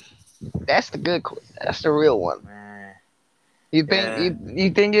back? That's the good. That's the real one. Man, You think yeah. you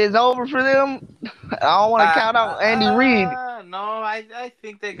think it's over for them? I don't want to count out Andy Reid. No, I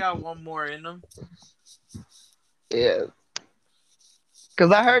think they got one more in them. Yeah,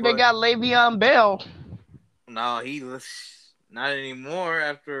 because I heard they But got Le'Veon Bell. no, he was not anymore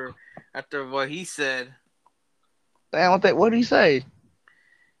after what he said. Damn, what did he say?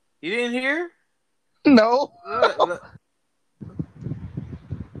 You didn't hear? No. Le-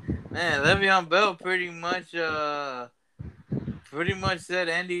 Man, Le'Veon Bell pretty much said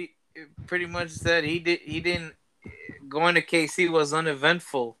Andy pretty much said he didn't going to KC was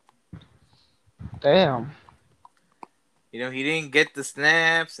uneventful. Damn. You know, he didn't get the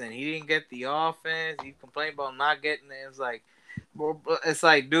snaps and he didn't get the offense. He complained about not getting it. It's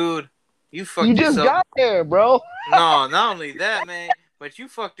like, dude, you You fucked just yourself. got there, bro. No, not only that, man, but you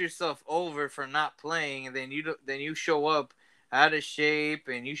fucked yourself over for not playing, and then you show up out of shape,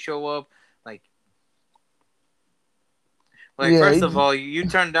 and you show up like Yeah. first of all, you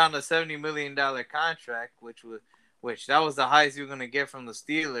turned down a $70 million contract, which that was the highest you were gonna get from the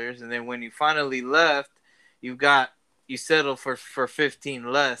Steelers, and then when you finally left, you got you settled for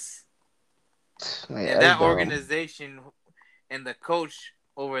 15 less, Yeah, and that's that dumb. organization and the coach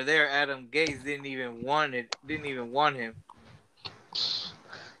over there, Adam Gase, didn't even want him.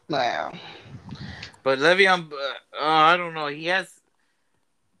 Nah. But Le'Veon, I don't know. I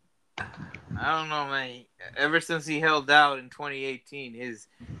don't know, man. Ever since he held out in 2018,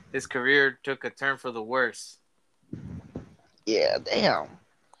 his career took a turn for the worse. Yeah, damn.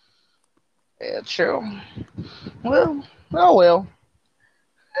 Yeah, true. Well, oh well.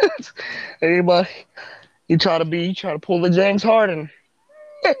 Anybody, you try to pull the James Harden.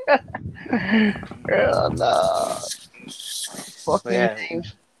 Yeah, nah. Fuck But them yeah,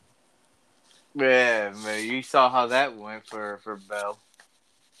 games. yeah, man. You saw how that went for Bell.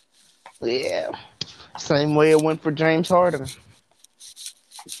 Yeah. Same way it went for James Harden.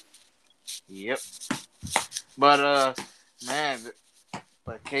 Yep. But man,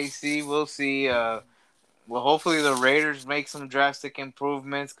 but KC, we'll see. Well, hopefully the Raiders make some drastic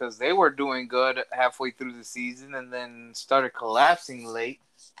improvements because they were doing good halfway through the season and then started collapsing late.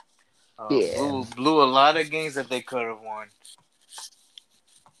 Yeah. Blew a lot of games that they could have won.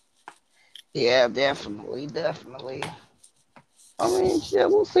 Yeah, definitely, definitely. I mean, yeah,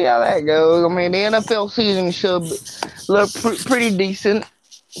 we'll see how that goes. I mean, the NFL season should look pretty decent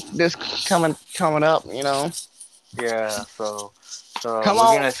this coming up. You know, Yeah, so come we're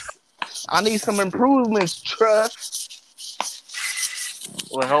on, gonna I need some improvements.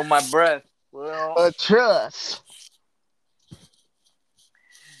 we'll hold my breath. Well, Trust.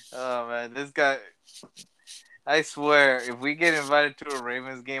 oh man, this guy. I swear, if we get invited to a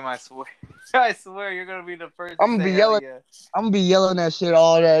Ravens game, I swear, I swear, you're gonna be the first to I'm gonna say be hell yelling. yeah. I'm gonna be yelling that shit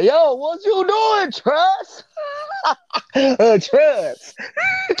all day. Yo, what you doing, Trust? Trust.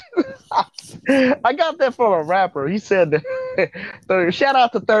 I got that from a rapper. He said, "Shout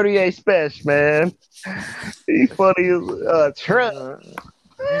out to 38 Special, man. He funny as Trust."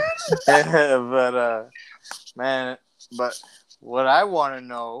 Yeah, but man, but what I want to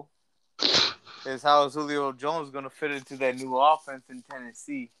know is how is Julio Jones gonna fit into that new offense in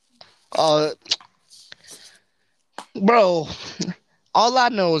Tennessee? Uh, bro, all I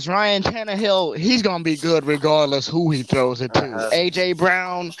know is Ryan Tannehill, he's gonna be good regardless who he throws it to. Uh-huh. AJ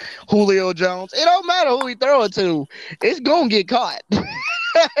Brown, Julio Jones, it don't matter who he throw it to, it's gonna get caught.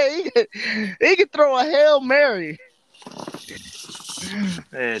 He could throw a Hail Mary.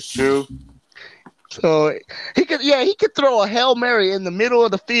 Yeah, true. So he could throw a Hail Mary in the middle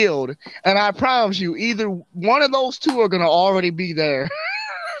of the field, and I promise you, either one of those two are gonna already be there.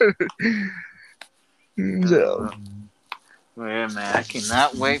 So, Uh, yeah, man, I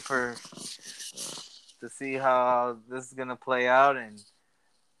cannot wait for to see how this is gonna play out, and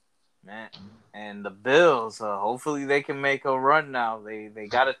man. And the Bills, hopefully they can make a run now. They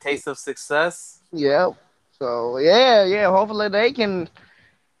got a taste of success. Yep. So yeah. Hopefully they can.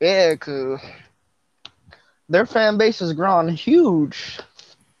 Yeah, cause their fan base has grown huge.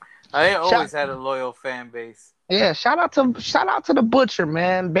 They Shout always had a loyal fan base. Yeah, shout out to the butcher,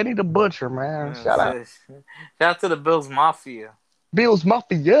 man. Benny the Butcher, man. Shout out. Shout out to the Bills Mafia. Bills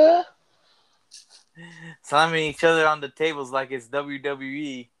Mafia. Slamming each other on the tables like it's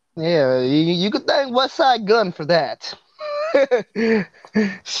WWE. Yeah, you could thank West Side Gun for that.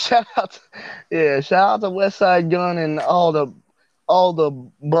 shout out, shout out to West Side Gun and all the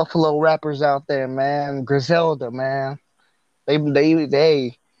Buffalo rappers out there, man. Griselda, man.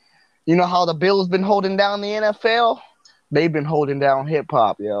 They. You know how the Bills been holding down the NFL? They've been holding down hip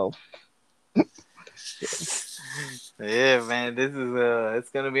hop, yo. Yeah, man, this is it's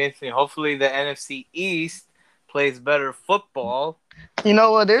gonna be interesting. Hopefully, the NFC East plays better football. You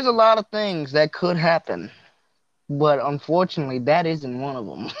know what? There's a lot of things that could happen, but unfortunately, that isn't one of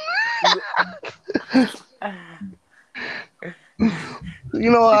them. You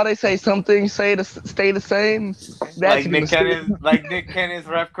know how they say some things stay the same. That's like Nick Cannon's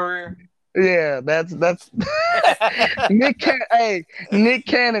rap career. Yeah, that's Nick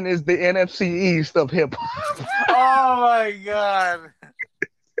Cannon is the NFC East of hip hop. Oh my god.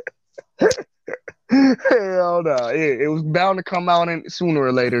 Hell no. It was bound to come out sooner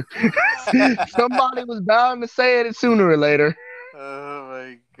or later. Somebody was bound to say it sooner or later. Oh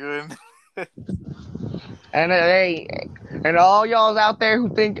my goodness. And and all y'all out there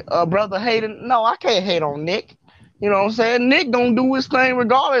who think brother hating, no, I can't hate on Nick. You know what I'm saying? Nick don't do his thing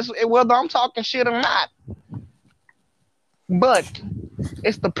regardless whether I'm talking shit or not. But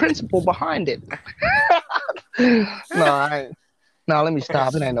it's the principle behind it. No, let me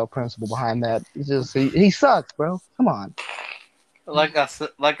stop. It ain't no principle behind that. It's just he sucks, bro. Come on. Like I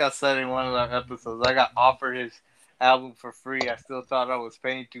said in one of the episodes, I got offered his album for free. I still thought I was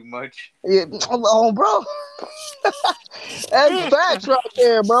paying too much. Yeah, oh, bro. That's facts right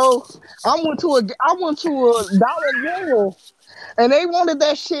there, bro. I went to a Dollar General, and they wanted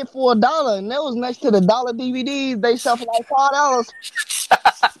that shit for $1, and that was next to the dollar DVDs. They sell for like $5.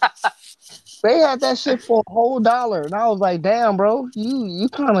 They had that shit for a whole $1, and I was like, "Damn, bro, you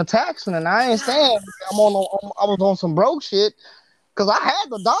kind of taxing." And I ain't saying I was on some broke shit because I had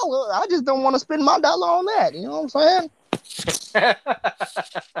the $1. I just don't want to spend my $1 on that. You know what I'm saying?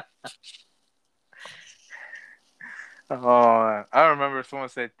 Oh, I remember someone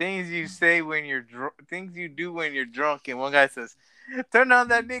said things you say when you're things you do when you're drunk, and one guy says, "Turn on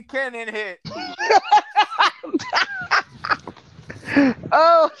that Nick Cannon hit."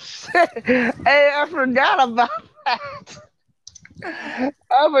 Oh shit! Hey, I forgot about that. I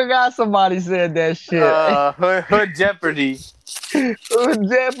forgot somebody said that shit. Hood Jeopardy. Hood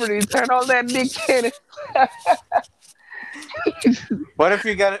Jeopardy. Turn on that Nick Cannon. What if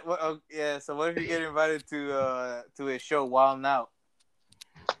you got it? Yeah. So what if you get invited to his show Wild 'N Out?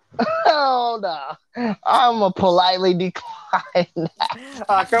 Oh no! I'm gonna politely decline.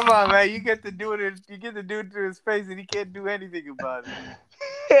 Oh, come on, man! You get to do it. You get to do it to his face, and he can't do anything about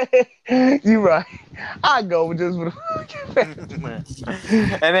it. You right. I go just with.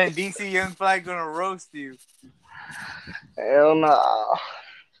 And then DC Young Fly gonna roast you. Hell no!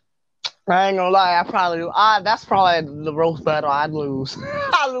 I ain't gonna lie. That's probably the roast battle I'd lose.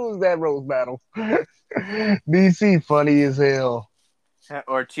 I lose that roast battle. DC funny as hell.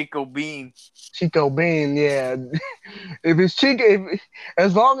 Or Chico Bean. Chico Bean, yeah. If it's Chico,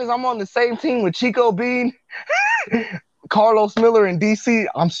 as long as I'm on the same team with Chico Bean, Carlos Miller, and DC,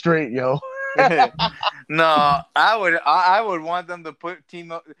 I'm straight, yo. No, I would want them to put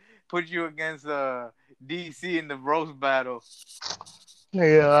you against DC in the roast battle.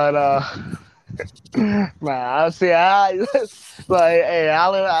 Yeah, man,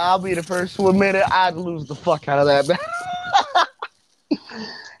 I'll be the first to admit it. I'd lose the fuck out of that battle.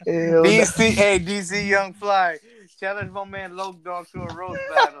 DC Young Fly, challenge my man Low Dog to a roast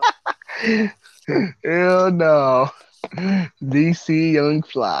battle. Hell no, DC Young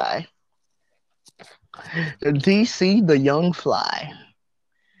Fly, DC the Young Fly.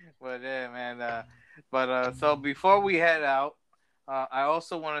 Well, yeah, man. So before we head out, I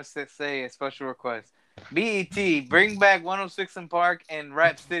also want to say a special request. BET, bring back 106 & Park and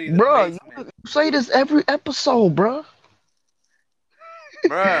Rap City, the Basement. You say this every episode, bro.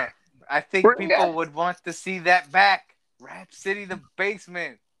 Bruh, I think people would want to see that back. Rap City, the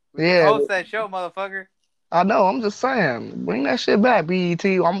Basement. We can host that show, motherfucker. I know. I'm just saying, bring that shit back, BET.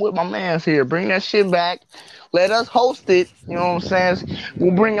 I'm with my man's here. Bring that shit back. Let us host it. You know what I'm saying?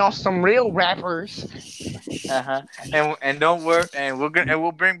 We'll bring on some real rappers. Uh-huh. And don't worry, and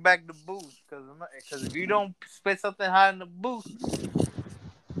we'll bring back the booth because if you don't spit something hot in the booth,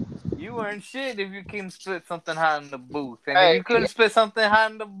 you weren't shit if you can spit something hot in the booth. And if Hey, you couldn't spit something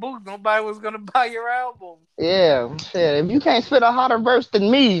hot in the booth, nobody was gonna buy your album. yeah, shit. If you can't spit a hotter verse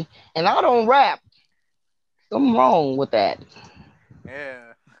than me, and I don't rap, something wrong with that. Yeah.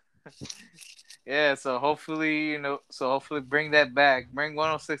 Yeah, so hopefully bring that back. Bring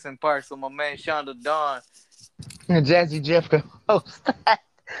 106 in Park so my man Sean the Don. Jazzy Jeff can host.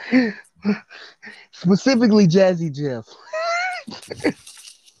 Specifically, Jazzy Jeff.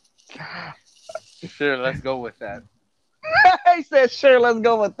 Sure, let's go with that. He said, "Sure, let's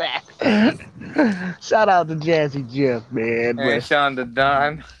go with that." Shout out to Jazzy Jeff, man. And But Sean the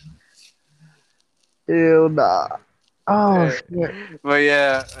Don. hell nah. Oh Uh, shit. but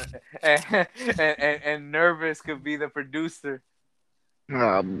yeah, and Nervous could be the producer.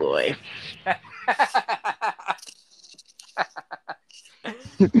 Oh boy.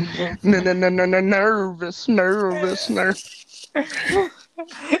 No, no, no, no, no, nervous, nervous, nervous.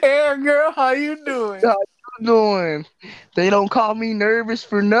 Hey girl, how you doing? How you doing? They don't call me nervous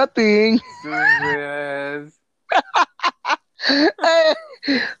for nothing. Stupid ass. Hey,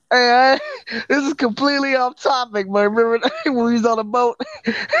 hey, this is completely off topic, but remember when we was on the boat,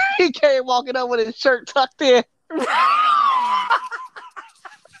 he came walking up with his shirt tucked in,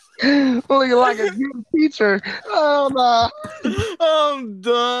 looking like a gym teacher. Oh no. I'm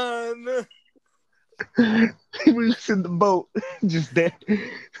done. We was in the boat, just there.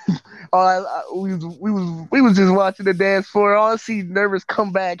 We was just watching the dance floor. All I see Nervous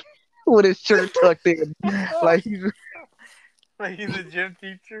come back with his shirt tucked in, like he's Like he's a gym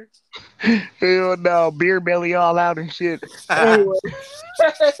teacher. hell no, beer belly all out and shit. Anyway,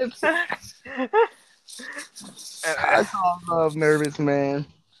 I call love Nervous, man.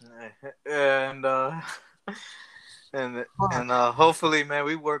 and hopefully, man,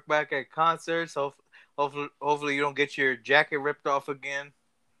 we work back at concerts. Hopefully, you don't get your jacket ripped off again.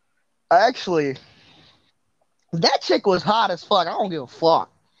 Actually, that chick was hot as fuck. I don't give a fuck.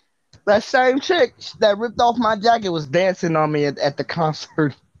 That same chick that ripped off my jacket was dancing on me at the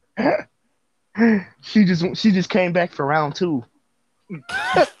concert. She just came back for round two.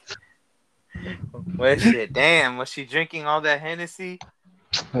 Well, shit, damn, was she drinking all that Hennessy?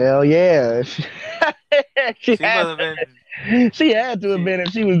 Hell yeah. she She had must have been. she had to have She, been if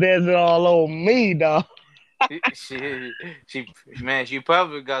she was dancing all over me, dog. she, man, she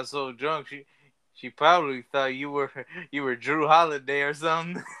probably got so drunk. She probably thought you were Drew Holiday or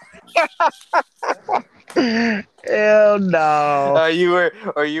something. Hell no.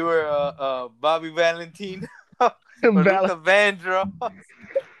 Bobby Valentine or Val- Luther Vandross.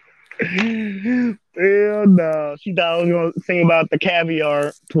 Hell no. She thought I was gonna sing about the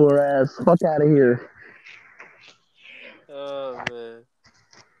caviar to her ass. Fuck out of here. Oh man.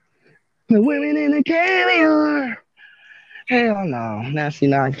 The women in the caviar. Hell no. Nasty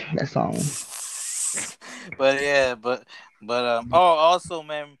knock that song. But yeah, oh, also,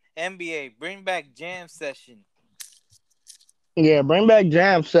 man, NBA bring back jam session. Yeah, bring back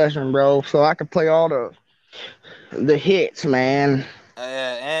jam session, bro, so I can play all the hits, man.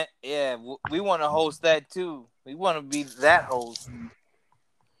 And yeah, we want to host that too. We want to be that host.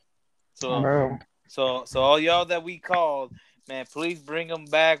 So Bro. so all y'all that we called, man, please bring them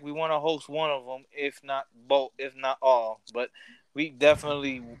back. We want to host one of them, if not both, if not all. But we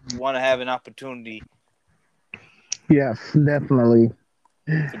definitely want to have an opportunity Yes, definitely.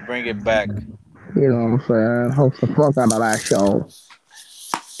 to bring it back. You know what I'm saying? Hope the fuck out of that show.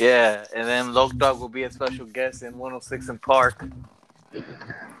 Yeah, and then Loke Dog will be a special guest in 106 in Park,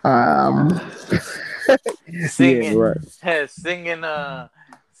 Um, yeah, singing, right. singing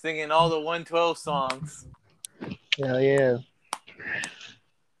all the 112 songs. Hell yeah.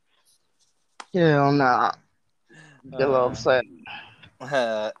 Hell nah. You know what I'm Uh,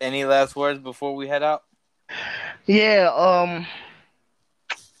 saying? any last words before we head out? Yeah,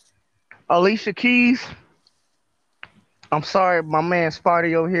 Alicia Keys. I'm sorry, my man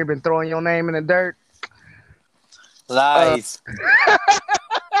Sparty over here been throwing your name in the dirt. Uh, Lies,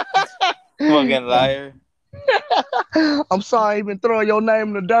 fucking liar. I'm sorry he been throwing your name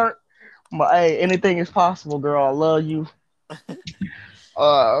in the dirt. But hey, anything is possible, girl. I love you.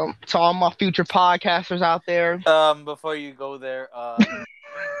 To all my future podcasters out there. Before you go there, uh,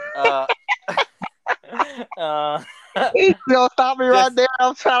 uh, He's gonna stop me right just there.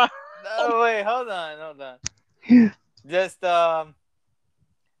 I'm trying no wait, hold on. to. Just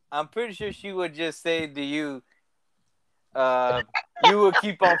I'm pretty sure she would just say to you, uh, you would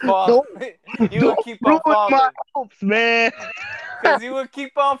keep on falling. Don't You would don't keep ruin on my falling. hopes, man. Cause you would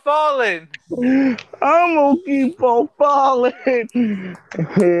keep on falling. I'm gonna keep on falling.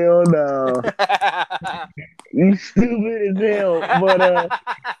 Hell no. You stupid as hell. But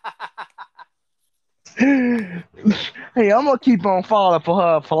hey, I'm gonna keep on falling for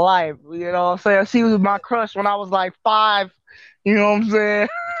her for life. You know what I'm saying? She was my crush when I was like 5. You know what I'm saying?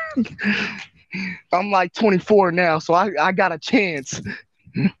 I'm like 24 now, so I got a chance.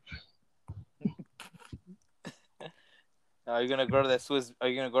 Are you gonna go to that Swiss? Are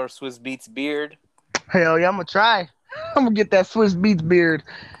you gonna go to Swiss Beats Beard? Hell yeah, I'm gonna try. I'm gonna get that Swiss Beats beard.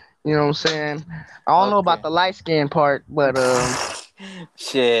 You know what I'm saying? I don't know about Okay. the light skin part, but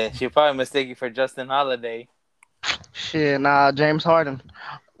Shit, she'll probably mistake you for Justin Holiday. shit, nah, James Harden.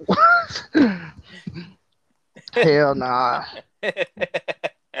 Hell nah.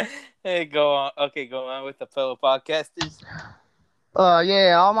 Hey, go on. Okay, go on with the fellow podcasters.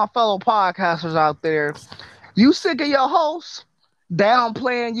 Yeah, all my fellow podcasters out there, you sick of your host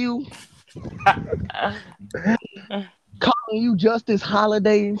downplaying you, calling you Justice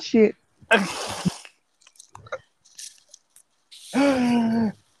Holiday and shit?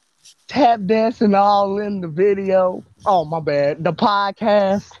 Tap dancing all in the video. Oh my bad. The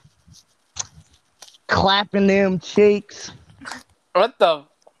podcast, clapping them cheeks. What the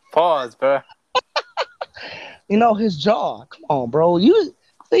pause, bro? You know his jaw. Come on, bro. You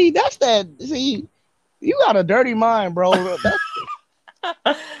see that's that. See, you got a dirty mind, bro. That's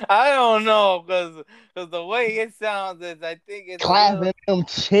I don't know because the way it sounds is I think it's a little. clapping them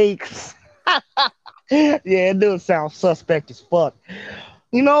cheeks. Yeah, it does sound suspect as fuck.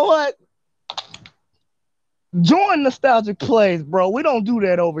 You know what? Join Nostalgic Plays, bro. We don't do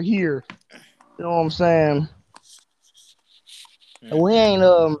that over here. You know what I'm saying? We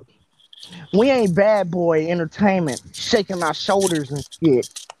Mhm. ain't bad boy entertainment, shaking our shoulders and shit.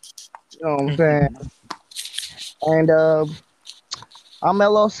 You know what I'm saying? And I'm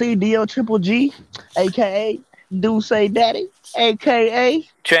LLC DO Triple G, aka Do Say Daddy, aka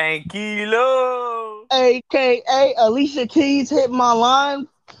Tranquilo. aka Alicia Keys hit my line.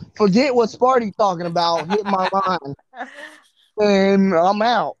 Forget what Sparty talking about. Hit my line, and I'm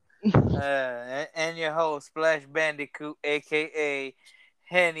out. And your host, Splash Bandicoot, aka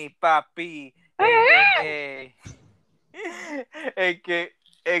Henny Papi, aka aka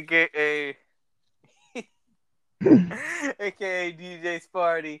aka aka DJ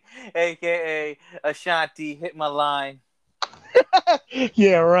Sparty, aka Ashanti, hit my line.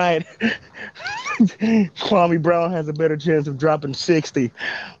 Yeah, right. Kwame Brown has a better chance of dropping 60.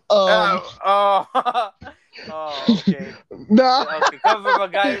 Um, Oh, oh, okay. nah. Okay, come from a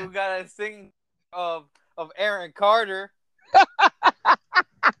guy who got a sing of Aaron Carter.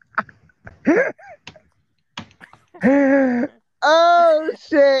 Oh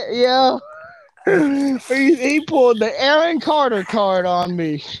shit, yo. He pulled the Aaron Carter card on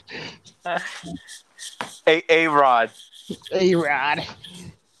me. A Rod. A Rod.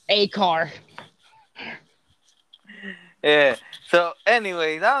 A car. Yeah. So,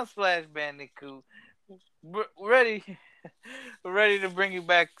 anyways, I'm Splash Bandicoot. We're ready. We're ready to bring you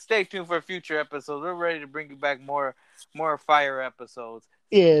back. Stay tuned for future episodes. We're ready to bring you back more fire episodes.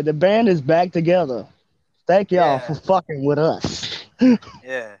 Yeah, the band is back together. Thank y'all for Yeah, fucking with us.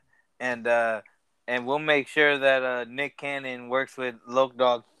 yeah, and uh, and we'll make sure that Nick Cannon works with Loke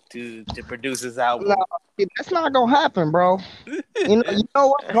Dog to produce his No, album. that's not gonna happen, bro. You know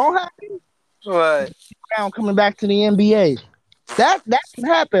what's gonna happen? What? Brown coming back to the NBA. That can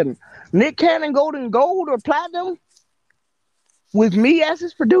happen. Nick Cannon Golden Gold or Platinum with me as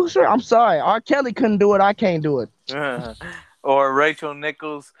his producer. I'm sorry, R. Kelly couldn't do it. I can't do it. Or Rachel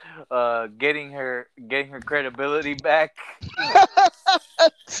Nichols, getting her credibility back.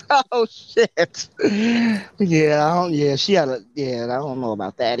 Oh shit. Yeah, I don't. Yeah, she had a. Yeah, I don't know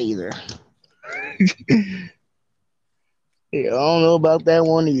about that either. Yeah, I don't know about that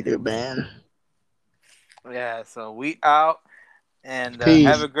one either, man. Yeah. So we out and have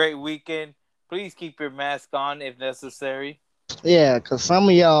Peace. a great weekend. Please keep your mask on if necessary. Yeah, cause some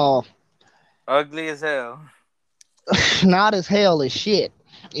of y'all Ugly as hell. not as hell as shit.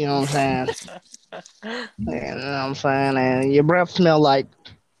 You know what I'm saying? Yeah, you know what I'm saying? And your breath smell like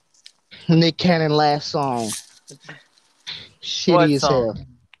Nick Cannon last song. Shitty What as hell.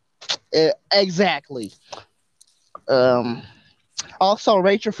 song? Exactly. Um. Also,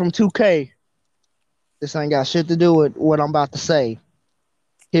 Rachel from 2K. This ain't got shit to do with what I'm about to say.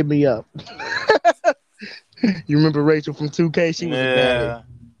 Hit me up. You remember Rachel from 2K? She was a baddie. Yeah.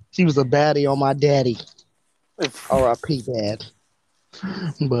 She was a baddie on my daddy. R.I.P. Dad.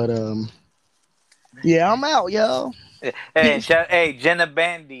 But yeah, I'm out, yo. Hey, hey, Jenna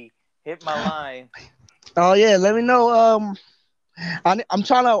Bandy, hit my line. Oh yeah, let me know. I'm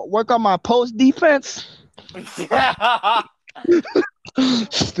trying to work on my post defense.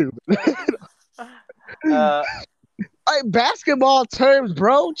 Stupid. uh, Hey, basketball terms,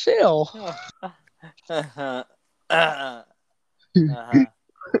 bro. Chill. uh-huh.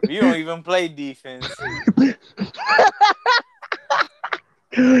 You don't even play defense.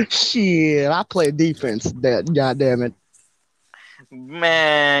 Shit, I play defense. That goddamn it.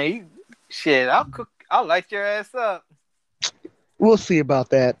 Man, shit, I'll cook. I'll light your ass up. We'll see about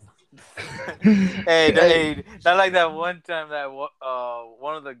that. Hey, Hey, hey, not like that one time that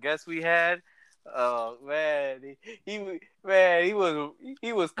one of the guests we had. Man,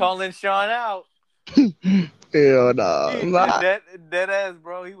 he was calling Sean out. hell nah. He Nah. dead ass,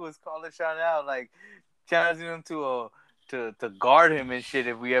 bro. He was calling Sean out, like challenging him to guard him and shit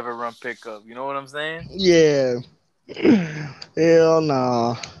if we ever run pickup. You know what I'm saying? Yeah. Hell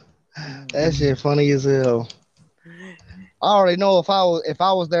nah. That shit funny as hell. I already know if I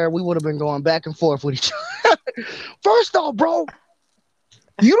was there, we would have been going back and forth with each other. First off, bro,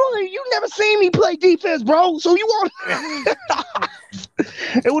 you never seen me play defense, bro. So you want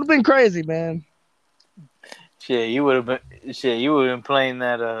it would have been crazy, man. Shit, you would have been shit. You would have been playing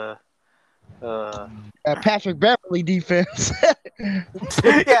that uh. Patrick Beverly defense.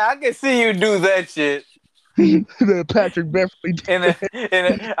 Yeah, I can see you do that shit. The Patrick Beverly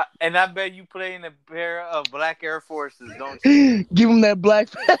And I bet you play in a pair of black Air Forces, don't you? defense. Give him that black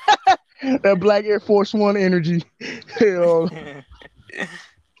that black Air Force One energy. Hell,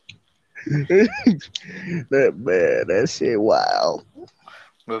 that man, that shit wild.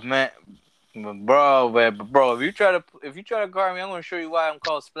 But man, but bro, if you try to guard me, I'm gonna show you why I'm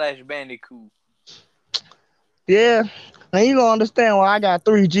called Splash Bandicoot. Yeah, and you don't understand why I got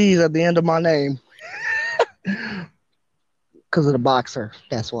three G's at the end of my name. Because of the boxer.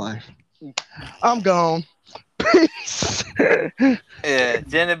 That's why. I'm gone. Peace. Yeah,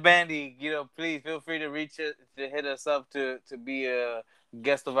 Jenna Bandy, please feel free to to hit us up to be a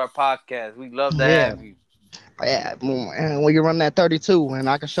guest of our podcast. We'd love to Yeah. have you. Yeah. And when you run that 32, and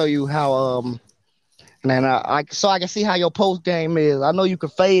I can show you how and then so I can see how your post game is. I know you can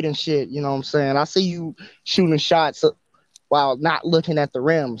fade and shit. You know what I'm saying? I see you shooting shots while not looking at the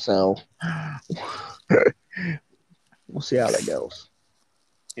rim. So we'll see how that goes.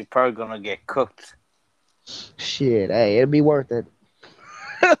 You're probably gonna get cooked. Shit, hey, it'll be worth it.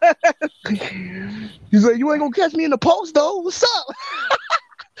 You say you ain't gonna catch me in the post though. What's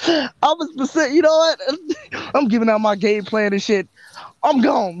up? I'm a specific. You know what? I'm giving out my game plan and shit. I'm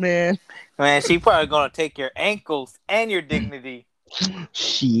gone, man. Man, she probably gonna take your ankles and your dignity.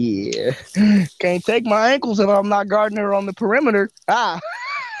 Shit. Can't take my ankles if I'm not guarding her on the perimeter. Ah.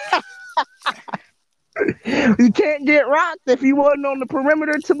 You can't get rocked if you wasn't on the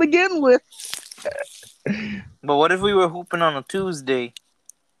perimeter to begin with. But what if we were hooping on a Tuesday?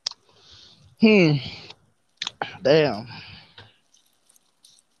 Hmm. Damn.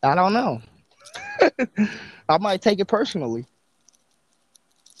 I don't know. I might take it personally.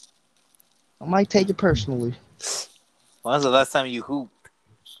 When's the last time you hooped?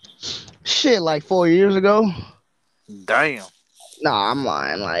 Shit, like 4 years ago. Damn. Nah, I'm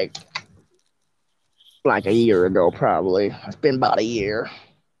lying. Like a year ago, probably. It's been about a year.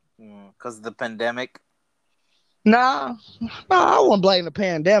 Because of the pandemic. Nah, I won't blame the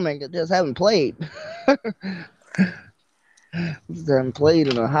pandemic. I just haven't played. Just haven't played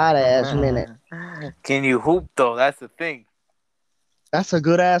in a hot ass minute. Can you hoop though? That's the thing. That's a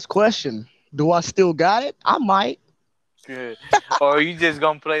good ass question. Do I still got it? I might. Or are you just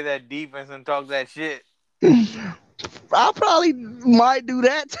gonna play that defense and talk that shit? I probably might do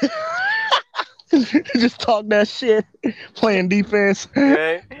that. Just talk that shit, playing defense.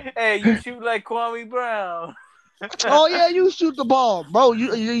 Right? Hey, you shoot like Kwame Brown. Oh yeah, you shoot the ball, bro.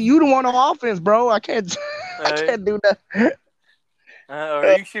 You the one on offense, bro. I can't I Right? can't do that. Or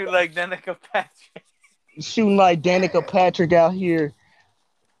you shoot like Danica Patrick. Shooting like Danica Patrick out here.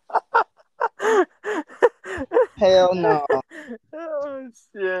 Hell no. Oh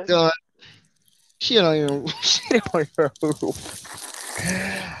shit. Done. She don't even. She don't even hoop.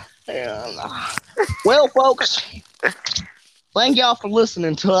 Hell no. Well, folks, thank y'all for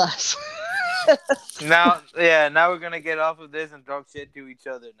listening to us. Now we're gonna get off of this and talk shit to each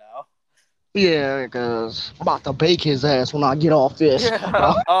other now. Yeah, because I'm about to bake his ass when I get off this.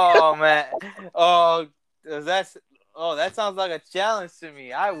 Oh man. Oh, that's that sounds like a challenge to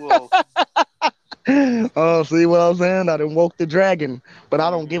me. I will. Oh, see what I'm saying? I done woke the dragon, but I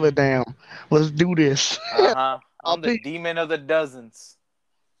don't give a damn. Let's do this. Uh-huh. I'll I'm the be. demon of the dozens.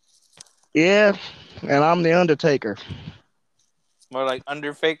 Yeah, and I'm the Undertaker. More like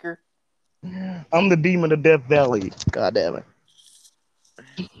Underfaker. I'm the demon of Death Valley. God damn it.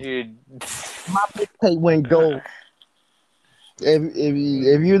 Dude. My mixtape went gold. If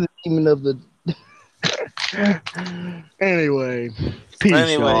you're the demon of the anyway, peace, y'all.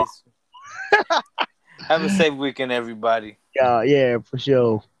 Anyways, have a safe weekend, everybody. Yeah, for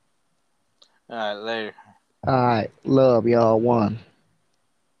sure. All right, later. All right, love y'all. One.